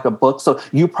read her like a book. So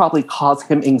you probably cause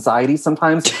him anxiety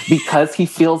sometimes because he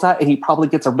feels that, and he probably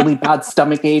gets a really bad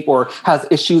stomach ache or has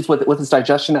issues with his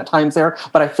digestion at times there.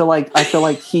 But I feel like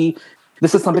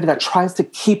this is somebody that tries to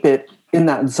keep it in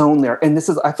that zone there. And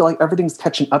I feel like everything's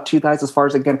catching up to you guys as far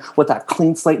as, again, with that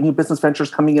clean slate, new business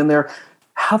ventures coming in there.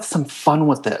 Have some fun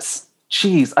with this.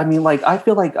 Jeez. I mean, I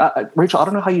feel like, Rachel, I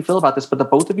don't know how you feel about this, but the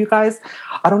both of you guys,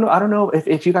 I don't know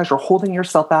if you guys are holding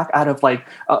yourself back out of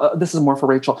this is more for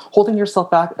Rachel, holding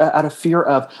yourself back out of fear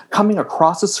of coming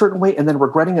across a certain way and then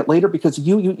regretting it later, because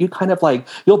you kind of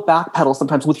you'll backpedal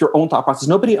sometimes with your own thought process.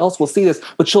 Nobody else will see this,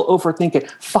 but you'll overthink it.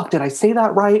 Fuck, did I say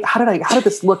that right? How did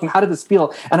this look and how did this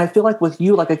feel? And I feel like with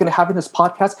you, again, having this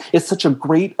podcast is such a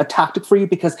tactic for you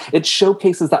because it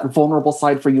showcases that vulnerable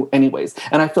side for you anyways.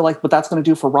 And I feel like what that's going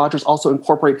to do for Roger's also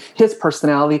incorporate his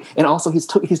personality, and also he's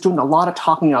doing a lot of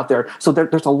talking out there. So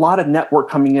there's a lot of network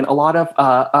coming in, a lot of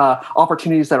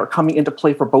opportunities that are coming into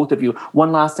play for both of you.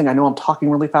 One last thing, I know I'm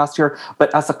talking really fast here,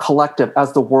 but as a collective,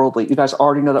 as the worldly, you guys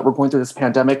already know that we're going through this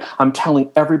pandemic. I'm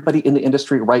telling everybody in the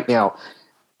industry right now,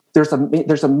 there's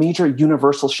a major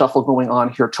universal shuffle going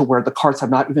on here to where the cards have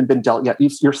not even been dealt yet.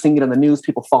 You're seeing it in the news,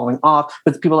 people falling off,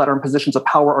 but the people that are in positions of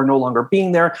power are no longer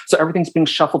being there. So everything's being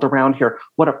shuffled around here.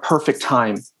 What a perfect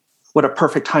time. What a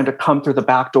perfect time to come through the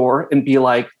back door and be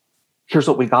like, here's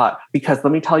what we got. Because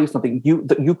let me tell you something,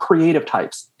 you creative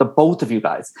types, the both of you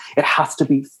guys, it has to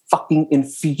be fucking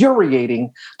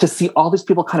infuriating to see all these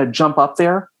people kind of jump up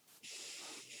there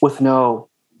with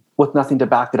nothing to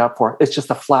back it up for. It's just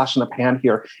a flash in the pan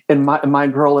here. And my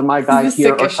girl and my guy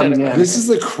here are coming in. This is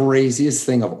the craziest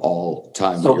thing of all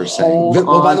time, what you're saying.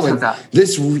 Well, by the way,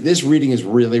 this reading is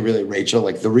really, really,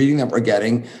 Rachel, the reading that we're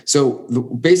getting. So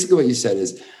basically what you said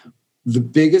is, the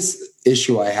biggest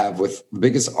issue I have the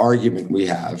biggest argument we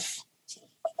have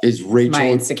is Rachel. My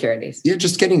insecurities. Yeah,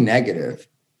 just getting negative.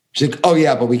 She's like, oh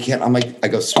yeah, but we can't. I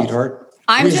go, sweetheart.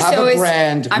 I'm just always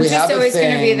going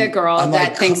to be the girl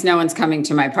that thinks no one's coming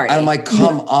to my party. And I'm like,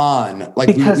 come on.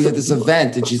 We had this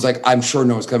event and she's like, I'm sure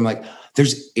no one's coming. I'm like,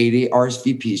 there's 80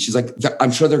 RSVPs. She's like,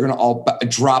 I'm sure they're going to all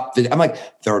drop. I'm like,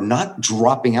 they're not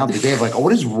dropping out the day. I'm like,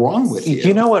 what is wrong with you?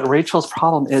 You know what Rachel's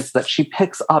problem is that she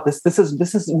picks up. This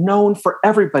is known for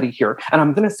everybody here. And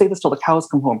I'm going to say this till the cows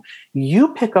come home.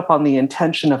 You pick up on the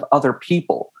intention of other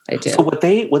people. I do. So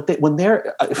when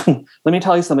they're, let me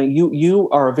tell you something. You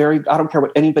are a very, I don't care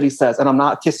what anybody says, and I'm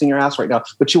not kissing your ass right now,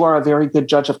 but you are a very good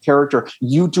judge of character.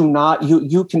 You do not,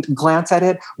 you can glance at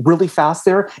it really fast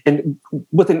there and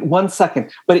within 1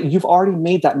 second, but you've already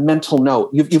made that mental note.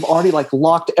 You've already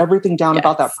locked everything down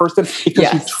about that person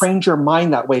because you've trained your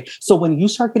mind that way. So when you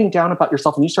start getting down about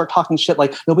yourself and you start talking shit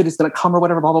like nobody's going to come or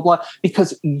whatever, blah, blah, blah,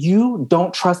 because you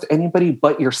don't trust anybody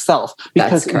but yourself,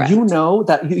 because you know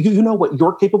that you know what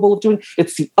you're capable of doing.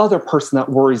 It's the other person that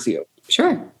worries you.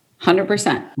 Sure.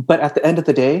 100%. But at the end of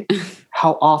the day,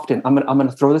 how often, I'm going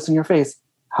to throw this in your face.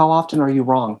 How often are you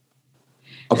wrong?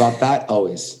 About that?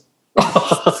 Always.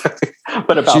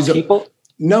 But about people?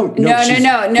 No.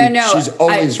 She's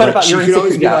always right. She can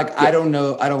always be like, I don't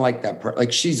know. I don't like that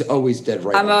person. She's always dead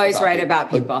right. I'm always right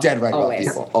about people. Dead right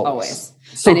always. About people. Always.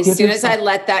 So and as soon as I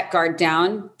let that guard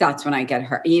down, that's when I get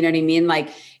hurt. You know what I mean?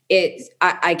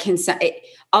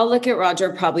 I'll look at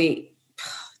Roger probably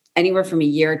anywhere from a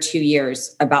year, 2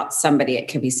 years about somebody. It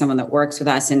could be someone that works with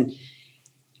us. And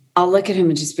I'll look at him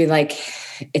and just be like,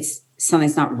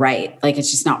 something's not right.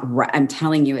 It's just not right. I'm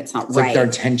telling you, it's not right. Their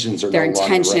intentions are no longer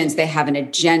right. They have an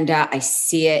agenda. I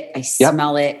see it. I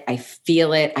smell it. I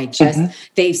feel it.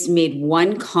 They've made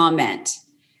one comment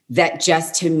that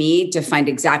just to me defined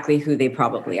exactly who they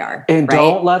probably are. And right?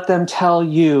 Don't let them tell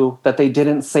you that they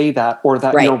didn't say that or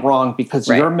that you're wrong, because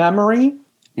your memory.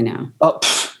 I know.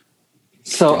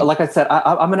 So, like I said,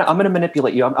 I'm gonna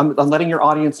manipulate you. I'm letting your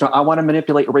audience know I want to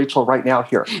manipulate Rachel right now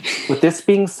here. With this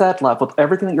being said, love, with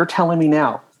everything that you're telling me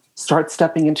now, start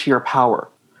stepping into your power,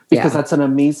 because that's an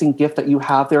amazing gift that you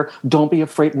have there. Don't be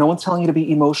afraid. No one's telling you to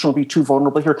be emotional, be too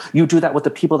vulnerable here. You do that with the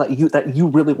people that you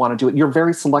really want to do it. You're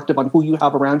very selective on who you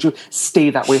have around you. Stay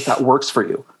that way if that works for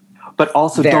you. But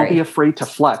also don't be afraid to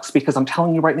flex, because I'm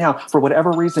telling you right now, for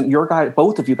whatever reason,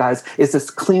 both of you guys, is this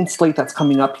clean slate that's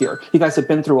coming up here. You guys have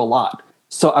been through a lot.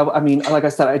 So, I mean, like I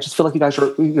said, I just feel like you guys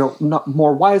are, not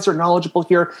more wiser, knowledgeable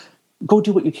here. Go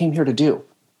do what you came here to do.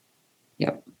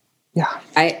 Yep. Yeah.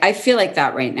 I feel like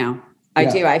that right now. I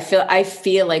do. I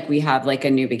feel like we have like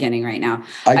a new beginning right now.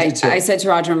 I said to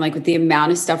Roger, I'm like, with the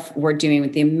amount of stuff we're doing,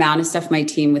 with the amount of stuff my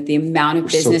team, with the amount of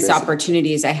business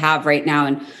opportunities I have right now,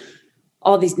 and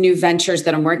all these new ventures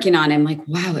that I'm working on, I'm like,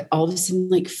 wow, it all of a sudden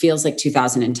like feels like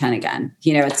 2010 again.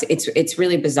 It's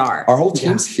really bizarre. Our whole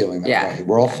team's feeling that way.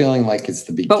 We're all feeling like it's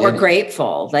the beginning. But we're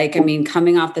grateful. Like, I mean,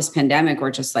 coming off this pandemic, we're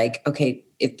just like, okay,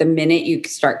 if the minute you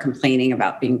start complaining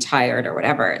about being tired or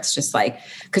whatever, it's just like,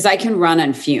 because I can run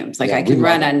on fumes. Like I can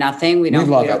run on nothing. We don't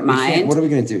mind. What are we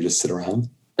going to do? Just sit around?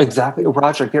 Exactly.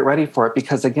 Roger, get ready for it,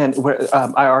 because again,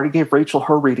 I already gave Rachel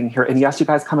her reading here. And yes, you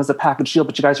guys come as a package deal,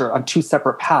 but you guys are on two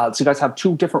separate paths. You guys have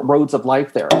two different roads of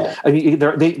life there. I mean,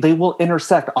 they will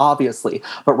intersect, obviously.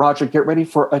 But Roger, get ready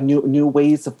for a new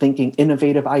ways of thinking,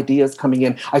 innovative ideas coming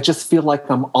in. I just feel like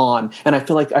I'm on. And I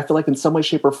feel like in some way,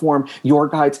 shape, or form, your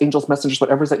guides, angels, messengers,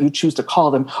 whatever it is that you choose to call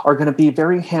them, are going to be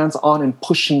very hands-on and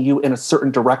pushing you in a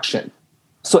certain direction.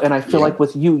 So, and I feel like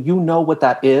with you, you know what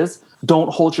that is.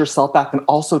 Don't hold yourself back. And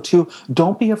also, too,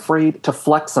 don't be afraid to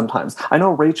flex sometimes. I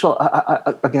know Rachel,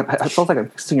 again, I feel like I'm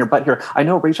kissing your butt here. I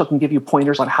know Rachel can give you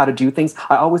pointers on how to do things.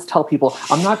 I always tell people,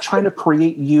 I'm not trying to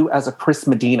create you as a Chris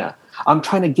Medina. I'm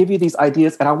trying to give you these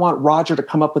ideas, and I want Roger to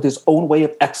come up with his own way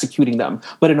of executing them,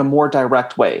 but in a more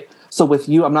direct way. So with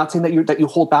you, I'm not saying that you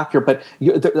hold back here, but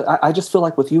I just feel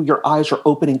like with you, your eyes are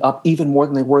opening up even more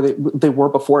than they were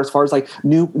before, as far as like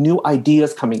new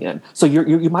ideas coming in. So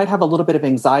you might have a little bit of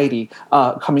anxiety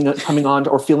coming on,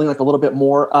 or feeling like a little bit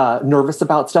more nervous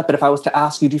about stuff. But if I was to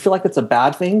ask you, do you feel like it's a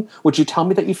bad thing? Would you tell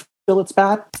me that you feel it's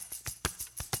bad?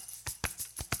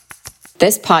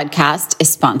 This podcast is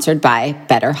sponsored by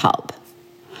BetterHelp.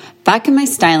 Back in my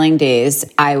styling days,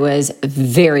 I was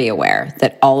very aware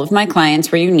that all of my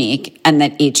clients were unique and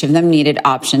that each of them needed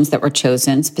options that were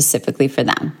chosen specifically for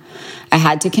them. I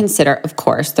had to consider, of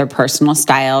course, their personal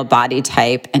style, body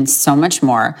type, and so much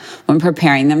more when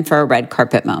preparing them for a red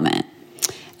carpet moment.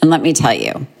 And let me tell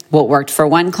you, what worked for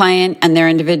one client and their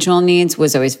individual needs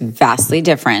was always vastly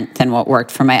different than what worked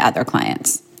for my other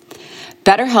clients.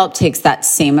 BetterHelp takes that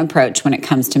same approach when it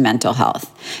comes to mental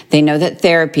health. They know that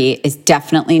therapy is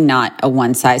definitely not a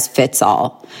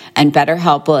one-size-fits-all, and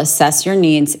BetterHelp will assess your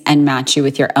needs and match you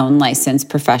with your own licensed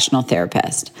professional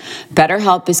therapist.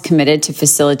 BetterHelp is committed to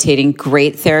facilitating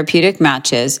great therapeutic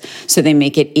matches, so they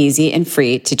make it easy and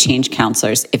free to change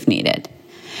counselors if needed.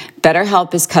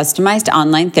 BetterHelp is customized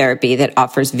online therapy that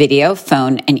offers video,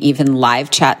 phone, and even live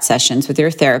chat sessions with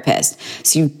your therapist,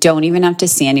 so you don't even have to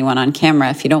see anyone on camera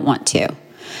if you don't want to.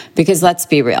 Because let's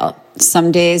be real,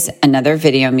 some days another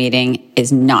video meeting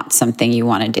is not something you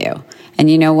want to do.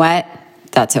 And you know what?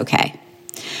 That's okay.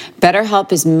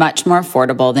 BetterHelp is much more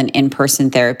affordable than in-person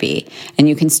therapy, and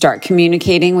you can start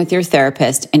communicating with your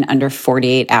therapist in under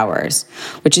 48 hours,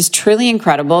 which is truly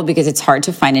incredible because it's hard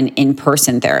to find an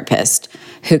in-person therapist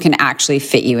who can actually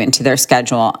fit you into their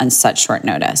schedule on such short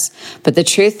notice. But the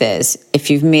truth is, if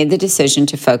you've made the decision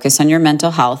to focus on your mental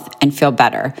health and feel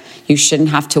better, you shouldn't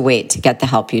have to wait to get the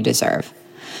help you deserve.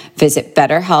 Visit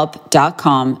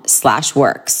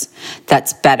betterhelp.com/works.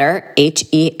 That's better,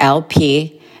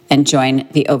 HELP, and join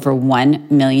the over 1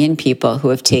 million people who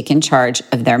have taken charge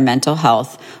of their mental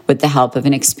health with the help of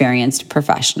an experienced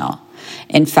professional.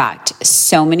 In fact,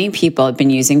 so many people have been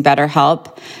using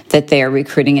BetterHelp that they are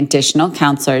recruiting additional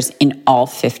counselors in all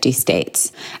 50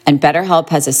 states. And BetterHelp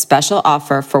has a special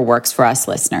offer for Works For Us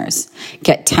listeners.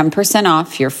 Get 10%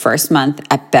 off your first month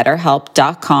at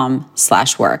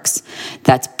betterhelp.com/works.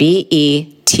 That's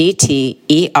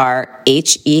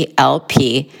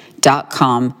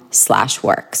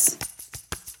BETTERHELP.com/works.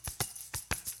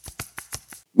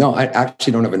 No, I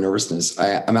actually don't have a nervousness.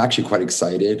 I'm actually quite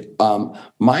excited.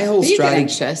 My whole strategy. Get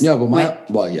anxious. No,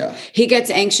 but yeah. He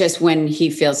gets anxious when he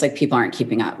feels like people aren't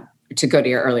keeping up. To go to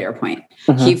your earlier point,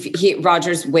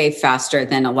 Roger's way faster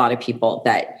than a lot of people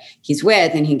that he's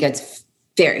with, and he gets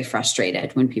very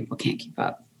frustrated when people can't keep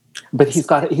up. but he's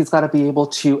got to be able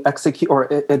to execute or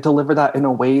deliver that in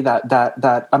a way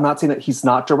that I'm not saying that he's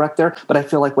not direct there, but I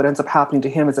feel like what ends up happening to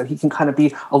him is that he can kind of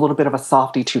be a little bit of a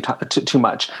softie too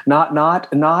much,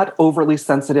 not overly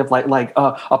sensitive like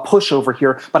a pushover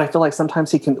here, but I feel like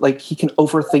sometimes he can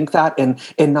overthink that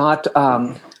and not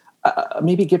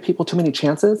maybe give people too many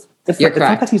chances. It's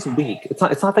not that he's weak. It's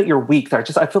not that you're weak there.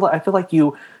 I feel like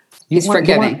he's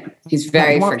forgiving. He's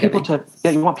very forgiving.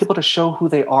 You want people to show who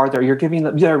they are there. You're giving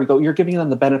them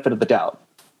the benefit of the doubt.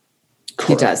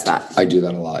 Correct. He does that. I do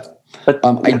that a lot. But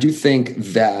I do think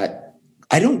that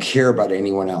I don't care about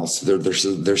anyone else,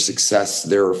 their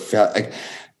success,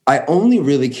 I only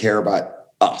really care about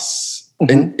us.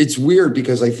 Mm-hmm. And it's weird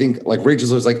because I think like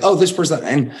Rachel's always like, oh, this person,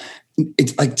 and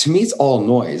it's like, to me, it's all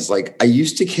noise. Like I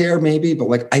used to care maybe, but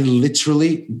like I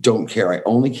literally don't care. I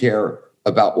only care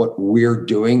about what we're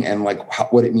doing and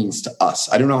like what it means to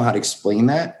us. I don't know how to explain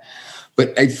that,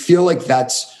 but I feel like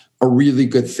that's a really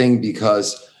good thing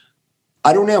because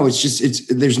I don't know.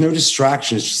 There's no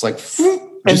distraction. It's just like,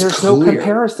 and there's no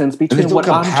comparisons between what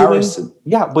I'm doing.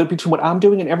 Yeah, but between what I'm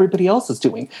doing and everybody else is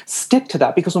doing. Stick to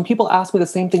that, because when people ask me the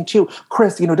same thing too,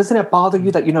 Chris, doesn't it bother you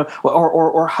that,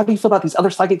 or how do you feel about these other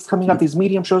psychics coming up, these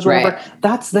medium shows, or whatever? Right.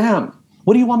 That's them.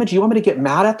 What do you want me to do? You want me to get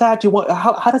mad at that?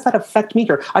 How does that affect me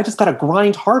here? I just got to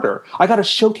grind harder. I got to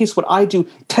showcase what I do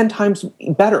 10 times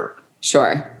better.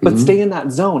 Sure. But stay in that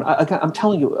zone. I'm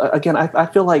telling you, again, I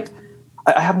feel like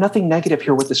I have nothing negative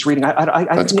here with this reading. I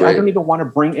don't even want to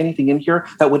bring anything in here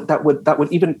that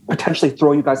would even potentially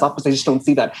throw you guys off, because I just don't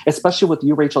see that, especially with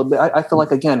you, Rachel. I feel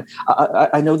like, again,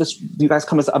 I know this, you guys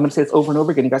come as, I'm going to say it's over and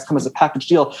over again, you guys come as a package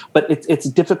deal, but it's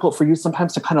difficult for you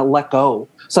sometimes to kind of let go.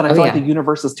 So I feel like the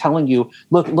universe is telling you,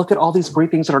 look at all these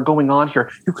great things that are going on here.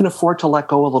 You can afford to let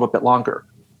go a little bit longer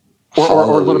or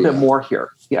a little bit more here.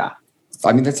 Yeah.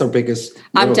 I mean, that's our biggest.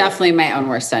 I'm definitely my own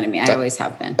worst enemy. I always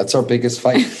have been. That's our biggest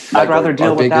fight. I'd rather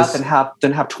deal with that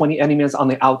than have 20 enemies on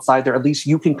the outside there. At least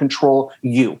you can control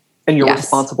you, and you're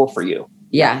responsible for you.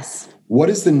 Yes. What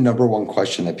is the number one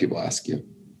question that people ask you?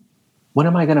 When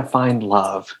am I going to find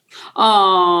love?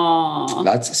 Oh,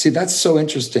 that's so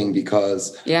interesting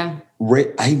because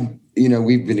we've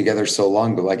been together so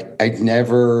long, but like I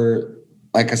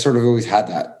sort of always had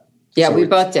that. Yeah, so we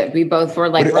both did. We both were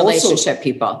like relationship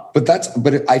people. But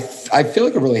I feel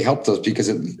like it really helped us because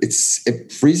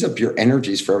it frees up your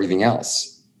energies for everything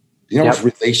else. How much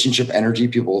relationship energy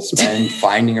people spend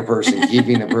finding a person,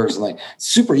 keeping a person, like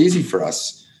super easy for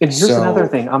us. And here's another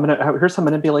thing. Here's some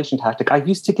manipulation tactic. I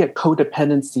used to get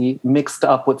codependency mixed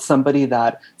up with somebody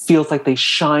that feels like they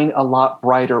shine a lot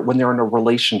brighter when they're in a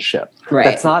relationship. Right.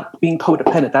 That's not being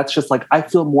codependent. That's just like, I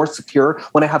feel more secure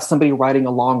when I have somebody riding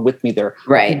along with me there.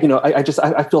 Right.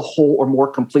 I feel whole or more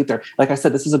complete there. Like I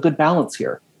said, this is a good balance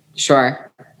here.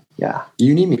 Sure. Yeah.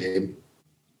 You need me, babe.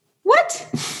 What?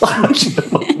 That's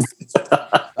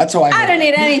how I don't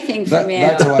need anything from you.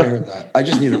 That's how I heard that. I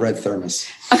just need a red thermos.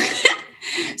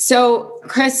 So,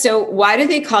 Chris, why do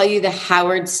they call you the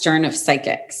Howard Stern of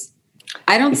psychics?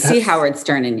 I don't see Howard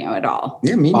Stern in you at all.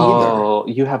 Yeah, me neither. Oh,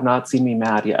 you have not seen me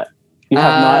mad yet. You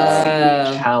have not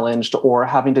seen me challenged or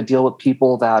having to deal with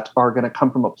people that are going to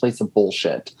come from a place of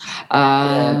bullshit.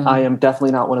 And I am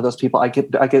definitely not one of those people. I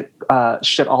get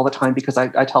shit all the time because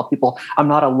I tell people I'm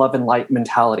not a love and light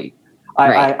mentality.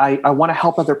 I want to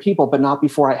help other people, but not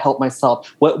before I help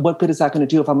myself. What good is that going to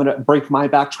do if I'm going to break my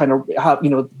back trying to have,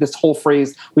 this whole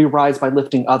phrase, we rise by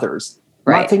lifting others.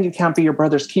 Right. I'm not saying you can't be your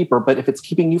brother's keeper, but if it's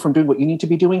keeping you from doing what you need to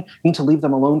be doing, you need to leave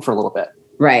them alone for a little bit.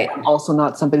 Right. I'm also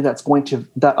not somebody that's going to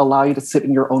allow you to sit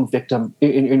in your own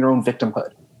in your own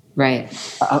victimhood. Right.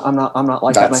 I'm not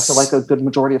like that. And I feel like a good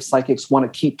majority of psychics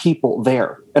want to keep people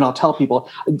there. And I'll tell people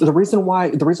the reason why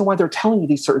they're telling you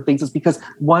these certain things is because,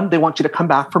 one, they want you to come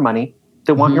back for money.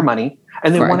 They want your money,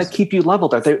 and they want to keep you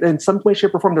leveled. In some way,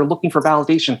 shape, or form, they're looking for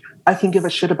validation. I can give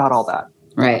a shit about all that.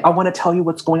 Right. I want to tell you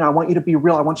what's going on. I want you to be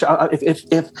real. I want you.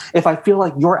 If I feel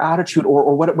like your attitude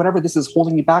or whatever this is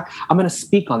holding you back, I'm going to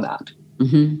speak on that.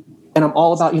 Mm-hmm. And I'm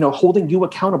all about holding you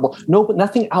accountable. No, but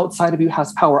nothing outside of you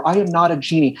has power. I am not a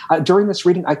genie. During this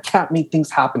reading, I can't make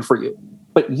things happen for you,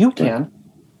 but you can.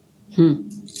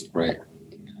 Right.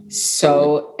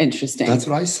 So interesting. That's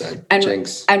what I said.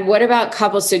 Jinx. And what about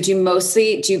couples? So do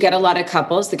you get a lot of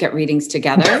couples that get readings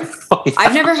together?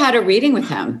 I've never had a reading with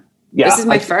him. Yeah, this is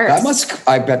my first.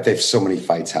 I bet there's so many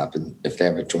fights happen if they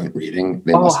have a joint reading.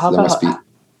 How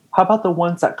about the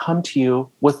ones that come to you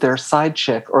with their side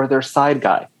chick or their side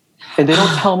guy? And they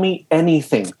don't tell me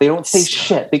anything. They don't say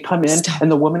shit. They come in and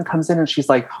the woman comes in and she's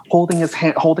like holding his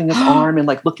hand, holding his arm and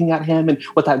like looking at him and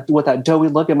with that doughy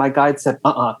look. And my guide said,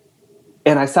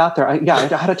 And I sat there. I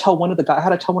had to tell one of the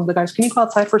guys, can you go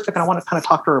outside for a second? I want to kind of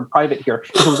talk to her in private here,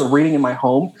 because I was reading in my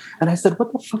home. And I said,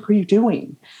 what the fuck are you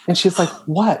doing? And she's like,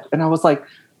 what? And I was like,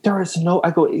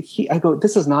 I go,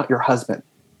 this is not your husband.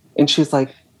 And she's like,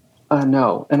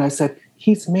 no. And I said,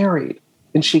 he's married.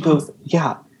 And she goes,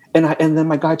 yeah. And then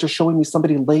my guides are showing me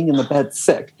somebody laying in the bed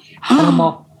sick. And I'm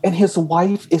all, and his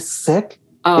wife is sick.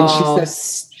 And she says,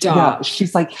 stop. Yeah,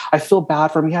 she's like, I feel bad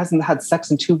for him. He hasn't had sex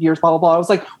in 2 years, blah, blah, blah. I was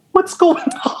like, what's going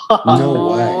on? No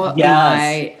way. Oh Yes.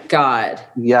 my God.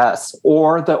 Yes.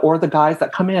 Or the guys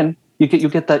that come in, you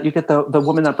get the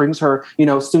woman that brings her,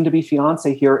 soon to be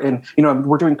fiance here. And,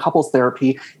 we're doing couples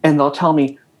therapy, and they'll tell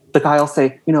me, the guy will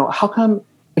say, how come,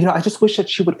 I just wish that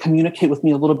she would communicate with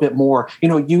me a little bit more,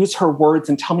 use her words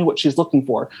and tell me what she's looking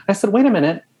for. I said, wait a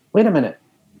minute.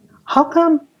 How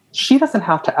come she doesn't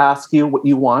have to ask you what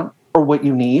you want or what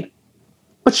you need,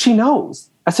 but she knows?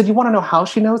 I said, you want to know how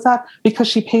she knows that? Because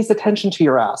she pays attention to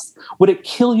your ass. Would it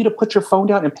kill you to put your phone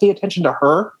down and pay attention to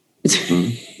her?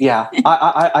 Yeah.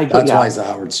 That's why he's a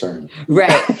Howard Stern.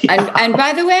 Right. Yeah. And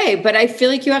by the way, but I feel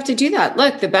like you have to do that.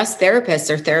 Look, the best therapists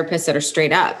are therapists that are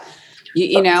straight up.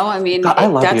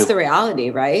 That's the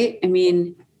reality, right? I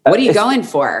mean, what are you going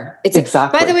for?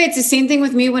 Exactly. By the way, it's the same thing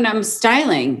with me when I'm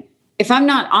styling. If I'm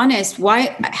not honest,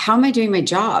 how am I doing my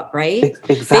job? Right.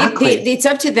 Exactly. It's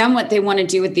up to them what they want to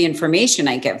do with the information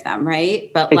I give them.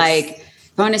 Right. But if I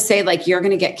want to say you're going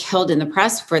to get killed in the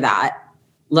press for that,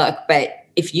 look, but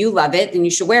if you love it, then you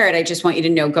should wear it. I just want you to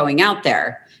know going out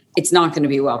there, it's not going to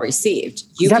be well received.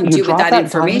 You can do with that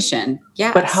information.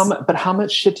 Yeah. But how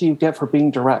much shit do you get for being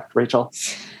direct, Rachel?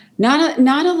 Not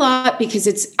a lot,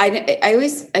 because I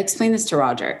always explain this to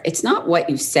Roger. It's not what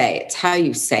you say, it's how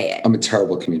you say it. I'm a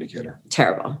terrible communicator.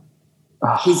 Terrible.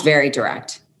 He's very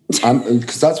direct.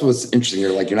 Because that's what's interesting.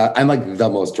 I'm like the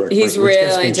most direct. He's person,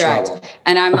 really direct.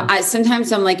 And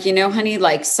sometimes I'm like,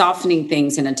 honey, softening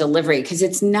things in a delivery, because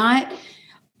it's not,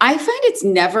 I find it's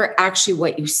never actually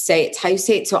what you say, it's how you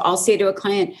say it. So I'll say to a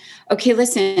client, okay,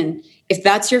 listen, if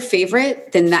that's your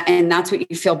favorite, then that's what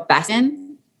you feel best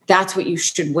in, that's what you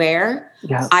should wear.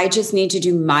 Yeah. I just need to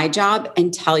do my job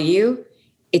and tell you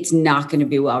it's not going to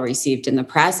be well received in the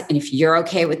press. And if you're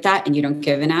okay with that and you don't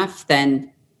give an F,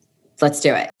 then let's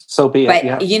do it. So be it. But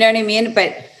yeah. You know what I mean?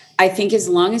 But I think as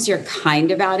long as you're kind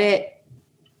about it,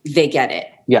 they get it.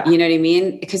 Yeah. You know what I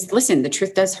mean? Because listen, the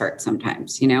truth does hurt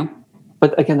sometimes,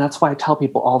 But again, that's why I tell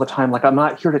people all the time, I'm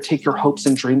not here to take your hopes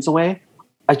and dreams away.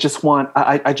 I just want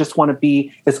to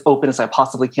be as open as I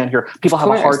possibly can here. People have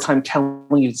a hard time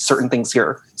telling you certain things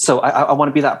here. So I want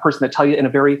to be that person to tell you in a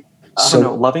very,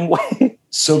 loving way.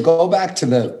 So go back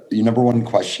to your number one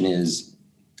question is,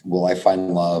 will I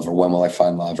find love, or when will I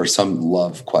find love, or some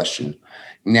love question?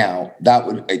 Now, that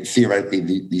would theoretically,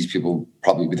 these people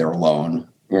probably be there alone,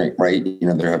 right?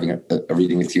 They're having a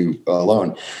reading with you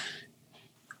alone.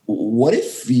 What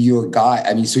if your guy,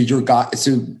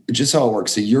 so just how it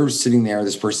works. So you're sitting there,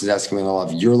 this person's asking me to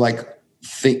love. You're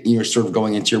you're sort of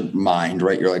going into your mind,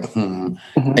 right? You're like,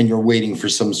 Mm-hmm. and you're waiting for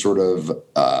some sort of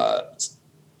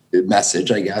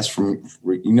message, I guess, from,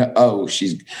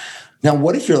 now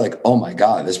what if you're like, oh my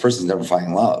God, this person's never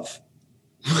finding love?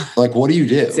 What do you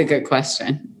do? It's a good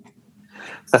question.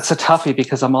 That's a toughie,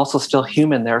 because I'm also still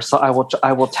human there. So I will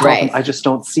tell them I just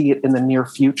don't see it in the near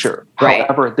future. Right.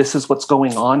 However, this is what's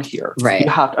going on here. Right. You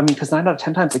have, because 9 out of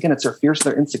 10 times, again, it's their fears,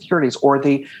 their insecurities, or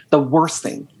the worst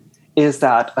thing is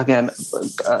that, again,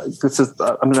 this is,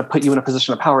 I'm going to put you in a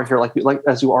position of power here, like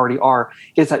as you already are,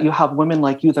 is that you have women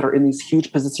like you that are in these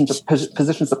huge positions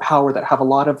of power that have a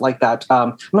lot of that.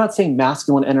 I'm not saying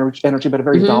masculine energy, but a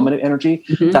very dominant energy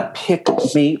that pick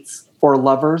mates or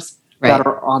lovers that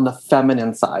are on the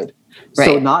feminine side. Right.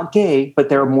 So not gay, but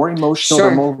they're more emotional,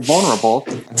 they're more vulnerable.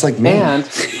 It's like me. And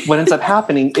what ends up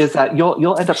happening is that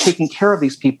you'll end up taking care of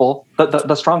these people.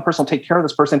 The strong person will take care of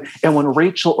this person. And when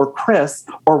Rachel or Chris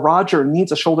or Roger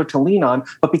needs a shoulder to lean on,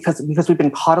 but because we've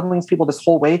been coddling these people this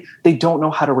whole way, they don't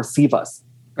know how to receive us.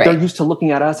 Right. They're used to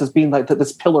looking at us as being like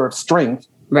this pillar of strength.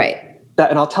 Right.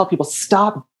 And I'll tell people,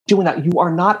 stop doing that. You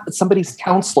are not somebody's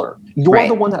counselor. You're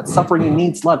the one that's suffering and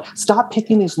needs love. Stop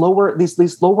picking these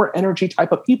lower energy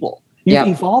type of people. You've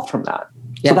evolved from that.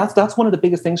 Yep. So that's one of the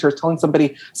biggest things here, is telling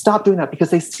somebody, stop doing that, because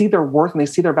they see their worth and they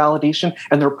see their validation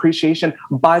and their appreciation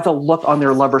by the look on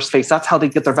their lover's face. That's how they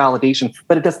get their validation,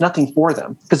 but it does nothing for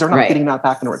them because they're not getting that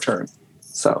back in return.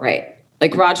 So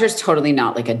Roger's totally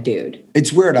not like a dude.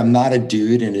 It's weird. I'm not a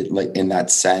dude in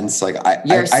that sense.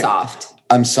 You're soft.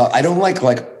 I'm soft. I don't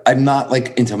I'm not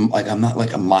into I'm not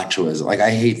like a machoism.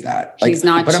 I hate that. He's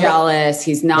not jealous.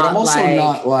 He's not. But I'm also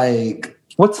not like.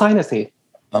 What sign is he?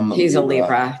 He's a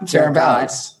Libra. Fair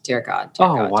balance. Dear God.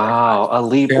 Oh, wow. A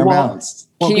Libra. Fair balance.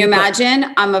 Can you imagine?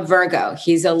 I'm a Virgo.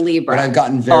 He's a Libra. But I've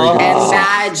gotten very good.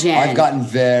 Imagine. I've gotten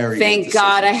very Thank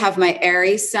God I have my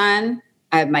Aries sun.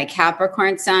 I have my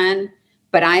Capricorn sun.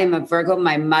 But I am a Virgo.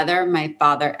 My mother, my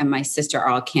father, and my sister are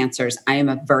all Cancers. I am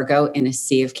a Virgo in a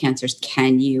sea of Cancers.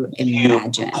 Can you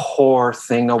imagine? You poor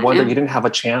thing. No wonder you didn't have a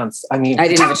chance. I mean, I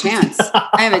didn't have a chance.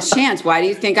 I have a chance. Why do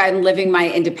you think I'm living my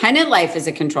independent life as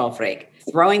a control freak?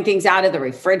 Throwing things out of the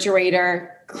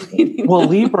refrigerator. Well,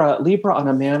 Libra on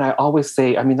a man, I always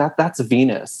say, I mean, that's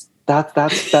Venus.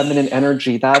 That's feminine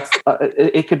energy. That's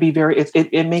it could be very.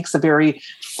 It makes a very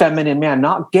feminine man,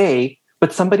 not gay,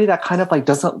 but somebody that kind of like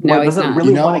doesn't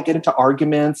really want to get into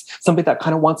arguments. Somebody that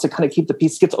kind of wants to kind of keep the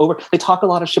peace, gets over. They talk a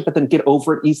lot of shit, but then get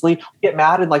over it easily. Get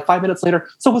mad, and like 5 minutes later,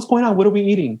 so what's going on? What are we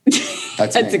eating?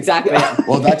 That's exactly it.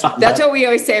 Well, that's what we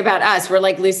always say about us. We're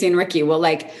like Lucy and Ricky.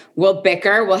 We'll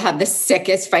bicker. We'll have the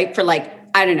sickest fight for like,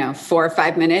 I don't know, 4 or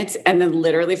 5 minutes. And then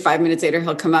literally 5 minutes later,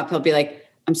 he'll come up. He'll be like,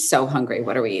 I'm so hungry.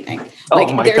 What are we eating? Like,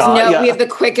 oh my God, we have the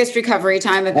quickest recovery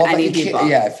time of any people.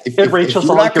 Yeah. If Rachel's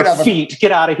on like your feet,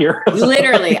 get out of here.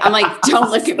 Literally. I'm like, don't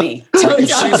look at me. If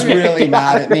she's really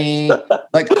mad at me,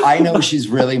 like I know she's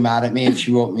really mad at me if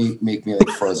she won't make me like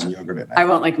frozen yogurt at night. I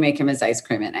won't like make him his ice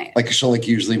cream at night. Like she'll like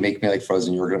usually make me like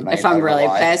frozen yogurt at night. If I'm really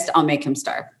pissed, I'll make him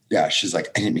starve. Yeah. She's like,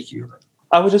 I didn't make you yogurt.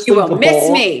 I would just you won't miss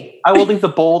me. I will leave the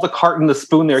bowl, the carton, the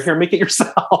spoon there. Here, make it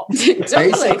yourself.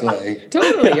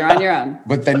 Totally. You're on your own.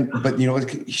 But you know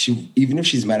what? Even if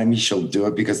she's mad at me, she'll do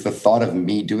it because the thought of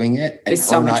me doing it is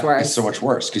so much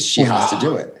worse because she has to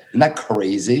do it. Isn't that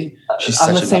crazy?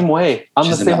 I'm the same way. I'm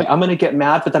going to get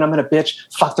mad, but then I'm going to bitch.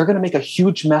 Fuck, they're going to make a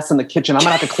huge mess in the kitchen. I'm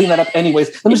going to have to clean that up anyways.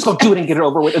 Let me just go do it and get it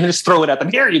over with and then just throw it at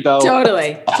them. Here you go.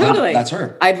 Totally. That's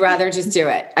her. I'd rather just do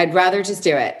it.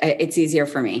 It's easier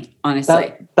for me, honestly.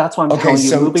 That's why I'm telling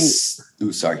you moving.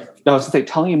 Sorry. No, I was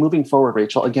telling you moving forward,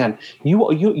 Rachel, again,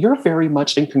 you're very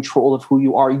much in control of who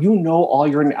you are. You know all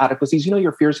your inadequacies. You know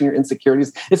your fears and your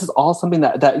insecurities. This is all something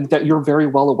that you're very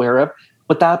well aware of.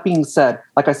 But that being said,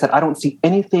 like I said, I don't see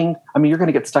anything. I mean, you're going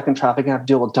to get stuck in traffic and have to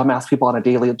deal with dumbass people on a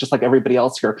daily, just like everybody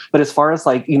else here. But as far as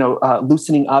like,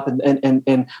 loosening up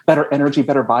and better energy,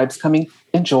 better vibes coming,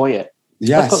 enjoy it.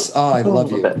 Yes. I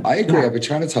love you. I agree. Yeah. I've been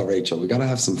trying to tell Rachel, we got to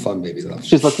have some fun, baby.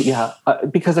 She's looking,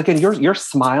 because again, your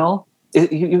smile,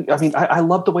 I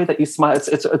love the way that you smile.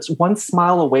 It's one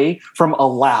smile away from a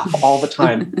laugh all the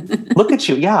time. Look at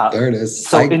you. Yeah. There it is.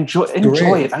 So enjoy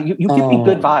it. You give me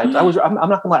good vibes. I'm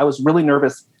not gonna lie. I was really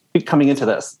nervous coming into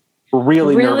this.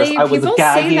 Really nervous. I was People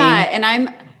gagging. Say that and I'm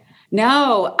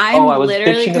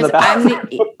literally,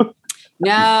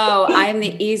 I'm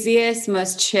the easiest,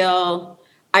 most chill.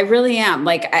 I really am.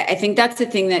 Like, I think that's the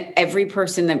thing that every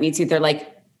person that meets you, they're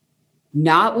like,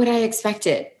 not what I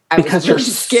expected. I was really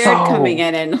scared coming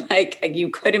in and like, you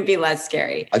couldn't be less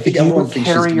scary. I think everyone thinks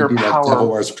she's going to be like Devil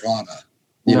Wears Prada.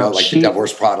 The Devil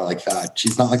Wears Prada like that.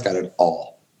 She's not like that at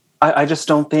all. I just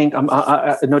don't think,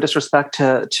 no disrespect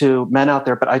to men out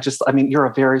there, but you're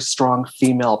a very strong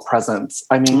female presence.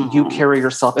 I mean, you carry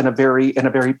yourself in a very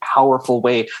powerful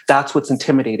way. That's what's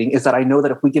intimidating, is that I know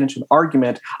that if we get into an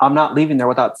argument, I'm not leaving there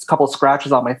without a couple of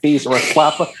scratches on my face or a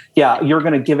slap. Yeah, you're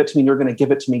going to give it to me. You're going to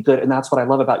give it to me good. And that's what I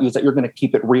love about you, is that you're going to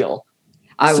keep it real.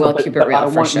 I will keep it real. I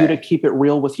want you to keep it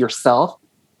real with yourself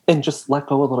and just let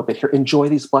go a little bit here. Enjoy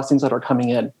these blessings that are coming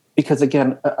in. Because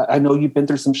again, I know you've been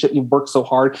through some shit. You've worked so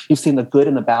hard. You've seen the good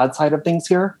and the bad side of things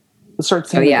here. Let's start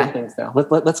seeing the good things now.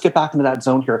 Let's get back into that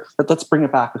zone here. Let's bring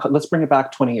it back. Let's bring it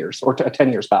back 20 years or 10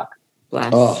 years back.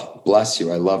 Oh, bless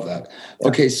you. I love that. Yeah.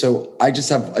 Okay, so I just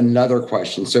have another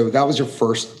question. So that was your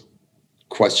first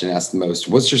question asked the most.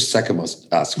 What's your second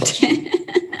most asked question?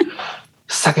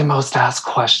 Second most asked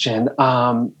question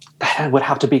would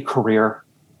have to be career.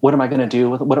 What am I going to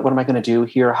do? What am I going to do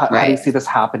here? How do you see this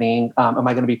happening? Am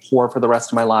I going to be poor for the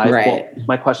rest of my life? Right. Well,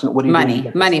 my question, what do you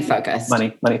do? Money focused.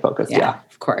 Money focused. Yeah.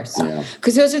 Of course.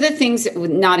 Because those are the things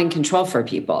not in control for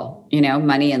people,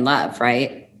 money and love,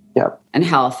 right? Yeah. And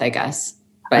health, I guess.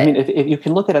 But, I mean, if you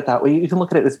can look at it that way, you can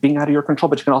look at it as being out of your control,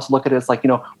 but you can also look at it as like,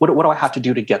 what do I have to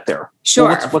do to get there? Sure.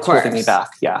 Well, what's holding me back?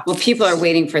 Yeah. Well, people are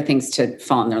waiting for things to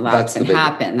fall in their laps and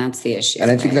happen. That's the issue.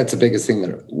 And I think that's the biggest thing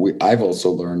that I've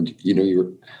also learned,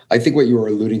 I think what you were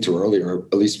alluding to earlier,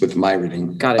 at least with my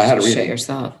reading. Got to do shit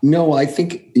yourself. No, I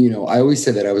think, I always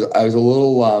said that I was a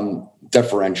little,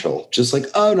 deferential, just like,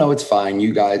 oh no, it's fine.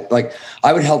 You guys, like,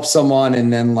 I would help someone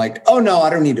and then like, oh no, I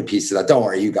don't need a piece of that. Don't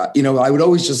worry, you got, I would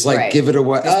always just like give it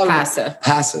away.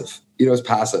 Passive. it's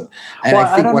passive. And well,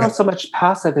 I think don't know so much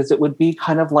passive as it would be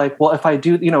kind of like, well, if I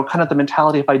do, kind of the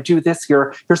mentality, if I do this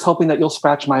here, here's hoping that you'll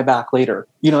scratch my back later.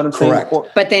 You know what I'm saying?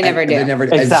 Correct. But they never do. They never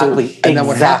do. Exactly. And then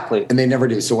exactly. And they never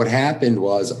do. So what happened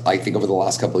was, I think over the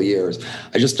last couple of years,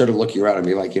 I just started looking around and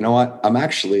being like, you know what? I'm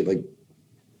actually like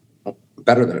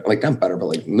better than, like, not better, but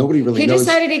like nobody really knows. He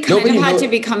decided he kind of had to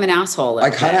become an asshole. I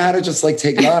kind of had to just like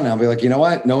take it on and I'll be like, you know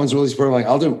what? No one's really supporting. Like,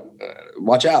 I'll do,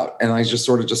 watch out. And I just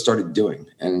sort of just started doing.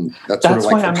 And that's sort of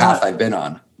like the path I've been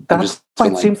on. That's why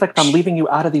it seems like I'm leaving you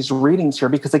out of these readings here,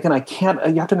 because again, I can't,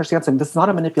 you have to understand something. This is not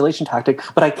a manipulation tactic,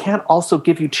 but I can't also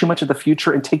give you too much of the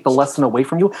future and take the lesson away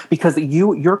from you, because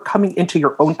you're coming into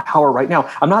your own power right now.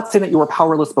 I'm not saying that you were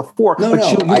powerless before, but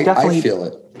you definitely I feel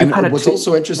it. And what's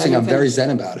also interesting, I'm very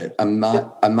zen about it. I'm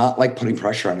not like putting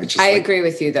pressure on it. Just I agree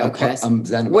with you though, Chris. I'm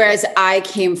zen about Whereas it.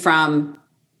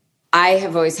 I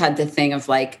have always had the thing of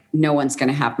like, no one's going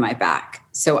to have my back.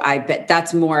 So I bet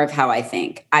that's more of how I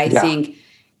think. I think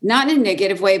not in a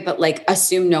negative way, but like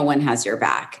assume no one has your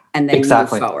back and then move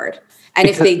forward. And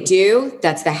if they do,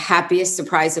 that's the happiest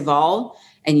surprise of all.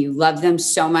 And you love them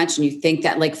so much. And you think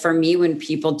that, like, for me, when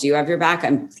people do have your back,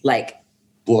 I'm like,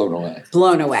 blown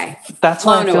away. That's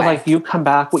why I feel like you come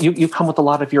back, you come with a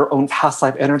lot of your own past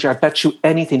life energy. I bet you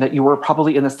anything that you were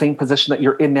probably in the same position that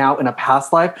you're in now in a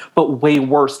past life, but way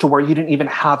worse, to where you didn't even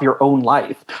have your own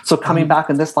life. So coming back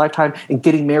in this lifetime and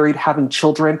getting married, having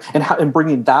children, and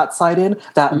bringing that side in,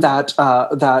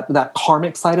 that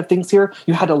karmic side of things here,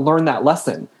 you had to learn that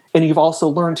lesson. And you've also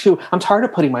learned too, I'm tired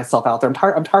of putting myself out there.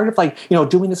 I'm tired of like,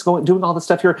 doing all this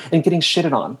stuff here and getting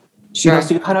shitted on. Sure.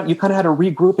 So you kind of had to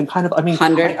regroup and kind of,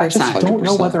 100%. I just don't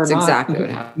know whether or not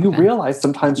exactly you realize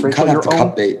sometimes, Rachel, your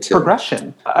own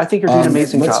progression. I think you're doing an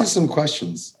amazing job. Let's do some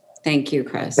questions. Thank you,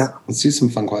 Chris. Yeah. Let's do some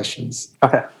fun questions.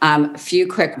 Okay. A few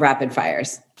quick rapid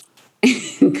fires.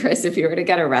 Chris, if you were to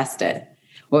get arrested,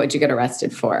 what would you get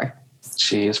arrested for?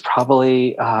 Jeez,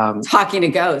 probably talking to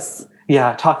ghosts.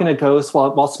 Yeah, talking to ghosts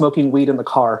while smoking weed in the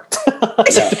car.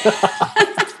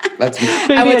 That's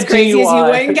and what's crazy is you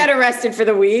wouldn't get arrested for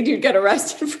the weed; you'd get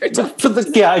arrested for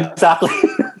yeah, exactly.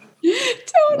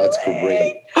 Totally. That's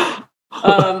great.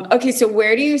 Okay, so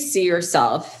where do you see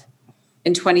yourself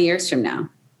in 20 years from now?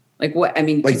 Like what? I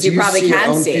mean, because you probably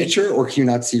can see your own future, or can you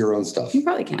not see your own stuff? You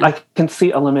probably can. I can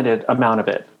see a limited amount of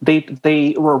it.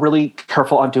 They were really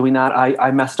careful on doing that.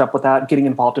 I messed up with that, getting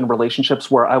involved in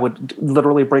relationships where I would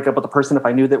literally break up with a person if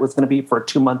I knew that it was going to be for a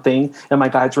 2-month thing. And my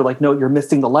guides were like, "No, you're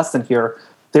missing the lesson here.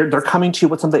 They're coming to you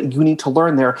with something that you need to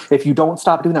learn there. If you don't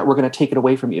stop doing that, we're going to take it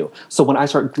away from you." So when I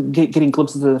start getting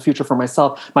glimpses of the future for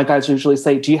myself, my guides usually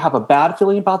say, "Do you have a bad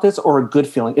feeling about this or a good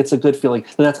feeling?" It's a good feeling.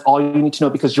 Then that's all you need to know,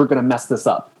 because you're going to mess this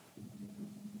up.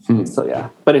 So yeah,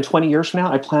 but in 20 years from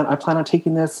now, I plan on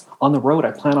taking this on the road.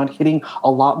 I plan on hitting a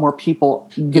lot more people,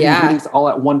 giving readings all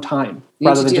at one time,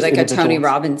 rather than do like a Tony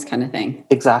Robbins kind of thing.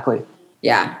 Exactly.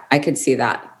 Yeah, I could see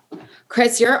that.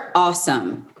 Chris, you're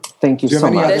awesome. Thank you so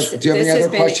much. Do you have any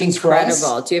other questions for us?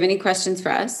 Do you have any questions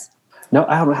for us? No,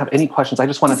 I don't have any questions. I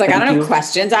just want to thank you. I don't have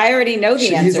questions. I already know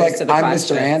the answers to the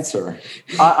questions. I'm Mr. Answer.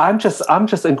 I'm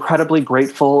just incredibly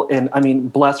grateful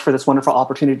and blessed for this wonderful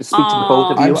opportunity to speak to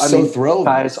both of you. I'm so thrilled. You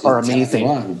guys are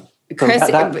amazing. Chris,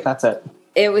 that's it.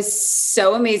 It was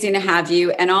so amazing to have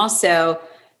you. And also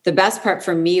the best part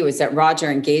for me was that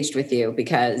Roger engaged with you,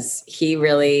 because he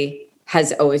really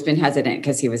has always been hesitant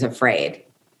because he was afraid.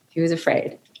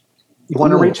 You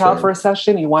want to reach out for a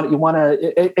session? You want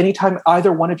to, anytime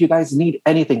either one of you guys need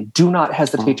anything, do not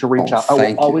hesitate to reach out. I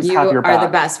will always have your back. You are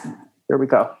the best. There we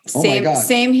go.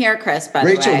 Same here, Chris, by the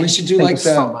way. Rachel, we should do Thank you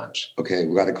so much. Okay,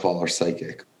 we got to call our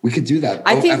psychic. We could do that.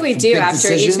 I think we do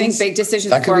after each big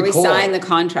decisions before we sign the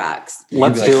contracts.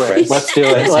 Let's do it. Let's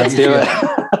do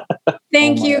it.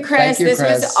 Thank you, Chris. This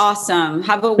was awesome.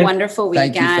 Have a wonderful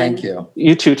weekend. Thank you.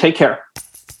 You too. Take care.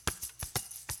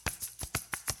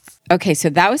 Okay, so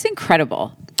that was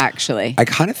incredible, actually. I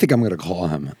kind of think I'm going to call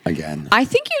him again. I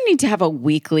think you need to have a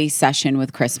weekly session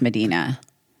with Chris Medina,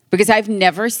 because I've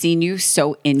never seen you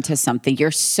so into something.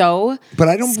 You're so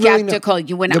skeptical.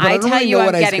 Really when I tell you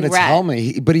I'm getting read. Tell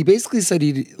me. But he basically said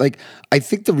I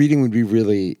think the reading would be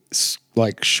really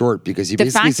short, because he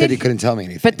basically said he couldn't tell me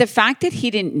anything. But the fact that he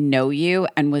didn't know you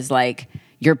and was like,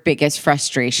 your biggest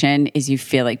frustration is you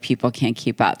feel like people can't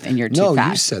keep up and you're too fast. No,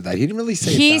 you said that. He didn't really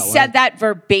say He said that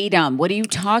verbatim. What are you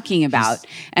talking about?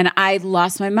 And I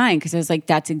lost my mind, because I was like,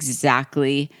 that's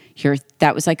exactly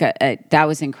that was like that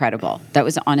was incredible. That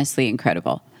was honestly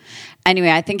incredible.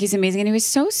 Anyway, I think he's amazing. And he was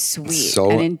so sweet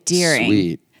and endearing.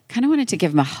 Sweet. Kind of wanted to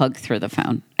give him a hug through the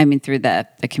phone. I mean, through the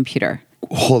computer.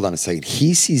 Hold on a second.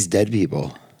 He sees dead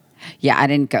people. Yeah, I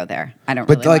didn't go there. I don't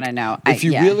But really want to know. If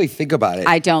you really think about it.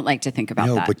 I don't like to think about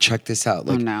that. No, but check this out.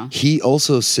 Like, no. He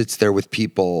also sits there with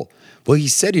people. Well, he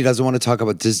said he doesn't want to talk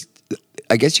about this.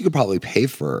 I guess you could probably pay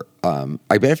for.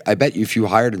 I bet you if you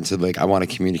hired him to like, I want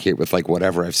to communicate with like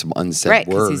whatever. I have some unsaid right,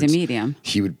 words. Right, because he's a medium.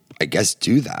 He would, I guess,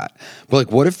 do that. But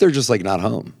like, what if they're just like not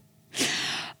home?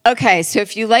 Okay, so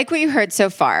if you like what you heard so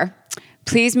far,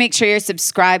 please make sure you're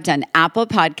subscribed on Apple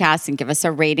Podcasts and give us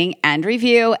a rating and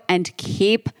review, and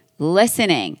keep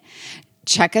listening.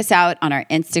 Check us out on our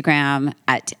Instagram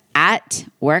at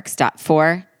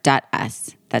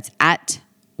works.4.us. That's at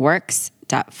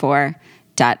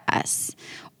works.4.us.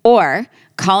 Or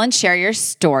call and share your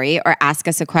story or ask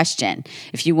us a question.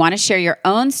 If you want to share your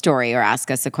own story or ask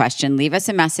us a question, leave us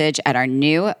a message at our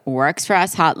new Works For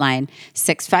Us hotline,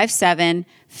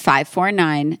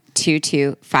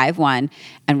 657-549-2251,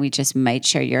 and we just might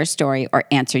share your story or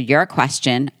answer your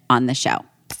question on the show.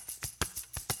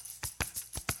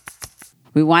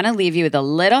 We want to leave you with a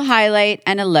little highlight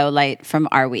and a low light from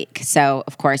our week. So,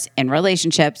 of course, in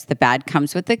relationships, the bad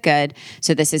comes with the good.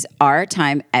 So this is our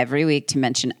time every week to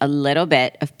mention a little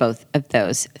bit of both of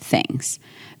those things.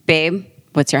 Babe,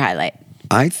 what's your highlight?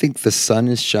 I think the sun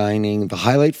is shining. The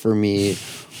highlight for me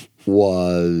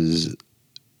was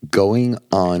going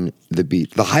on the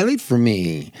beach. The highlight for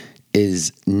me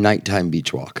is nighttime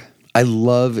beach walk. I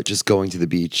love just going to the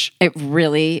beach. It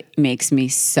really makes me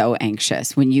so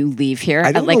anxious when you leave here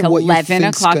at like 11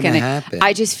 o'clock.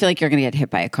 I just feel like you're going to get hit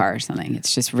by a car or something. It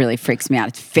just really freaks me out.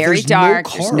 It's very dark.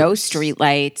 There's no street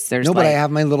lights. But I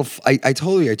have my little, I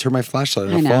told you, I turned my flashlight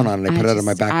and phone on and I put it in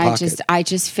my back pocket. I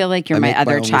just feel like you're my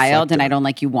other child and I don't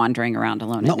like you wandering around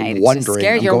alone at night. It's just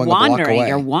scary. You're wandering.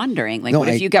 You're wandering. Like, what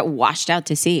if you get washed out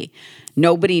to sea?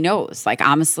 Nobody knows. Like,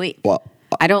 I'm asleep. Well,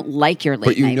 I don't like your late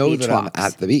night beach walks. But you know that I'm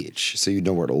at the beach, so you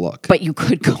know where to look. But you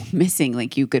could go missing.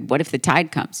 Like you could, what if the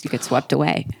tide comes? You get swept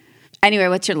away. Anyway,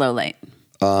 what's your low light?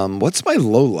 What's my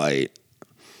low light?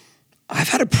 I've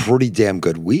had a pretty damn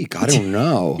good week. I don't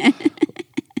know.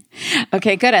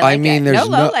 Okay, good. I mean, there's no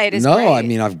low light is great. I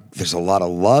mean, there's a lot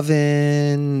of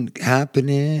loving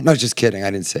happening. No, just kidding.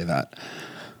 I didn't say that.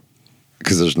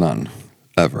 Because there's none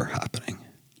ever happening.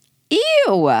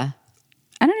 Ew. I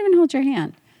don't even hold your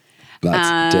hand.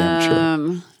 That's damn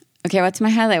true. Okay, what's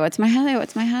my highlight?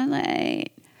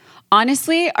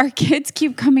 Honestly, our kids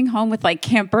keep coming home with like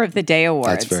Camper of the Day awards.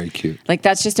 That's very cute. Like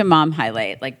that's just a mom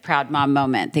highlight, like proud mom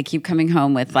moment. They keep coming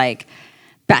home with like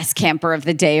best Camper of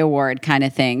the Day award kind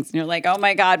of things. And you're like, oh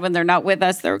my God, when they're not with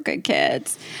us, they're good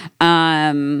kids.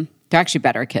 They're actually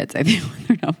better kids, I think, when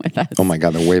they're not with us. Oh my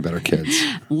God, they're way better kids.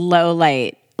 Low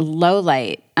light.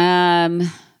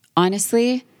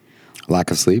 Honestly.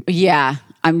 Lack of sleep? Yeah.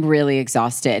 I'm really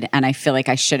exhausted and I feel like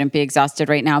I shouldn't be exhausted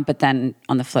right now. But then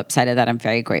on the flip side of that, I'm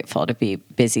very grateful to be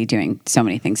busy doing so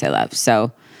many things I love.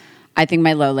 So I think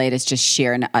my low light is just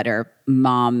sheer and utter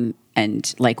mom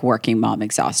and like working mom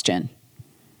exhaustion.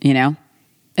 You know,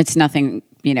 it's nothing,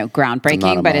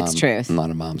 groundbreaking, but it's truth. I'm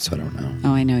not a mom, so I don't know.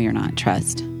 Oh, I know you're not.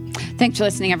 Trust. Thanks for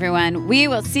listening, everyone. We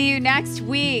will see you next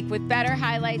week with better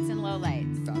highlights and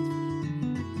lowlights.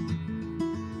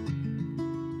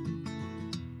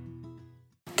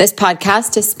 This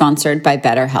podcast is sponsored by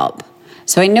BetterHelp.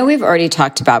 So I know we've already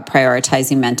talked about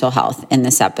prioritizing mental health in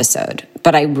this episode,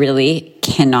 but I really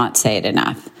cannot say it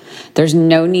enough. There's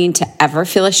no need to ever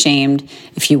feel ashamed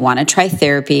if you want to try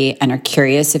therapy and are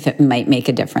curious if it might make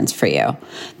a difference for you.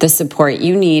 The support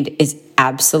you need is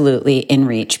absolutely in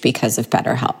reach because of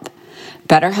BetterHelp.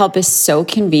 BetterHelp is so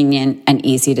convenient and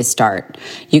easy to start.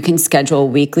 You can schedule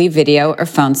weekly video or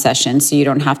phone sessions so you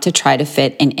don't have to try to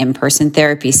fit an in-person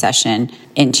therapy session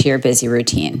into your busy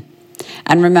routine.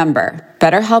 And remember,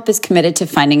 BetterHelp is committed to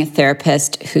finding a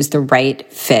therapist who's the right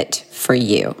fit for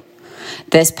you.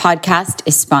 This podcast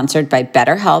is sponsored by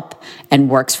BetterHelp, and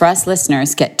Works For Us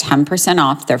listeners get 10%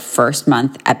 off their first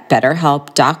month at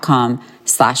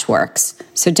betterhelp.com/works.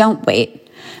 So don't wait.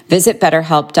 Visit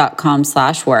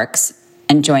betterhelp.com/works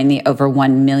and join the over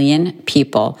 1 million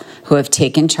people who have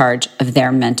taken charge of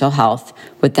their mental health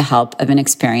with the help of an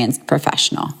experienced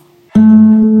professional.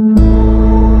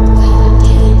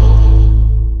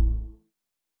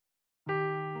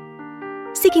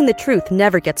 Seeking the truth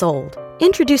never gets old.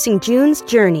 Introducing June's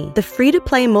Journey, the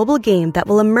free-to-play mobile game that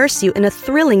will immerse you in a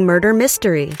thrilling murder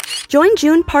mystery. Join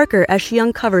June Parker as she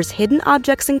uncovers hidden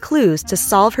objects and clues to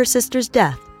solve her sister's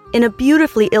death in a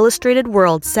beautifully illustrated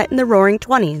world set in the Roaring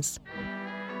 '20s.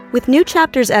 With new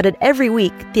chapters added every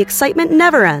week, the excitement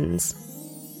never ends.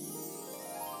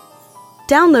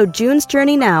 Download June's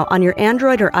Journey now on your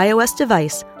Android or iOS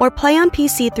device or play on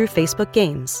PC through Facebook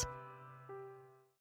Games.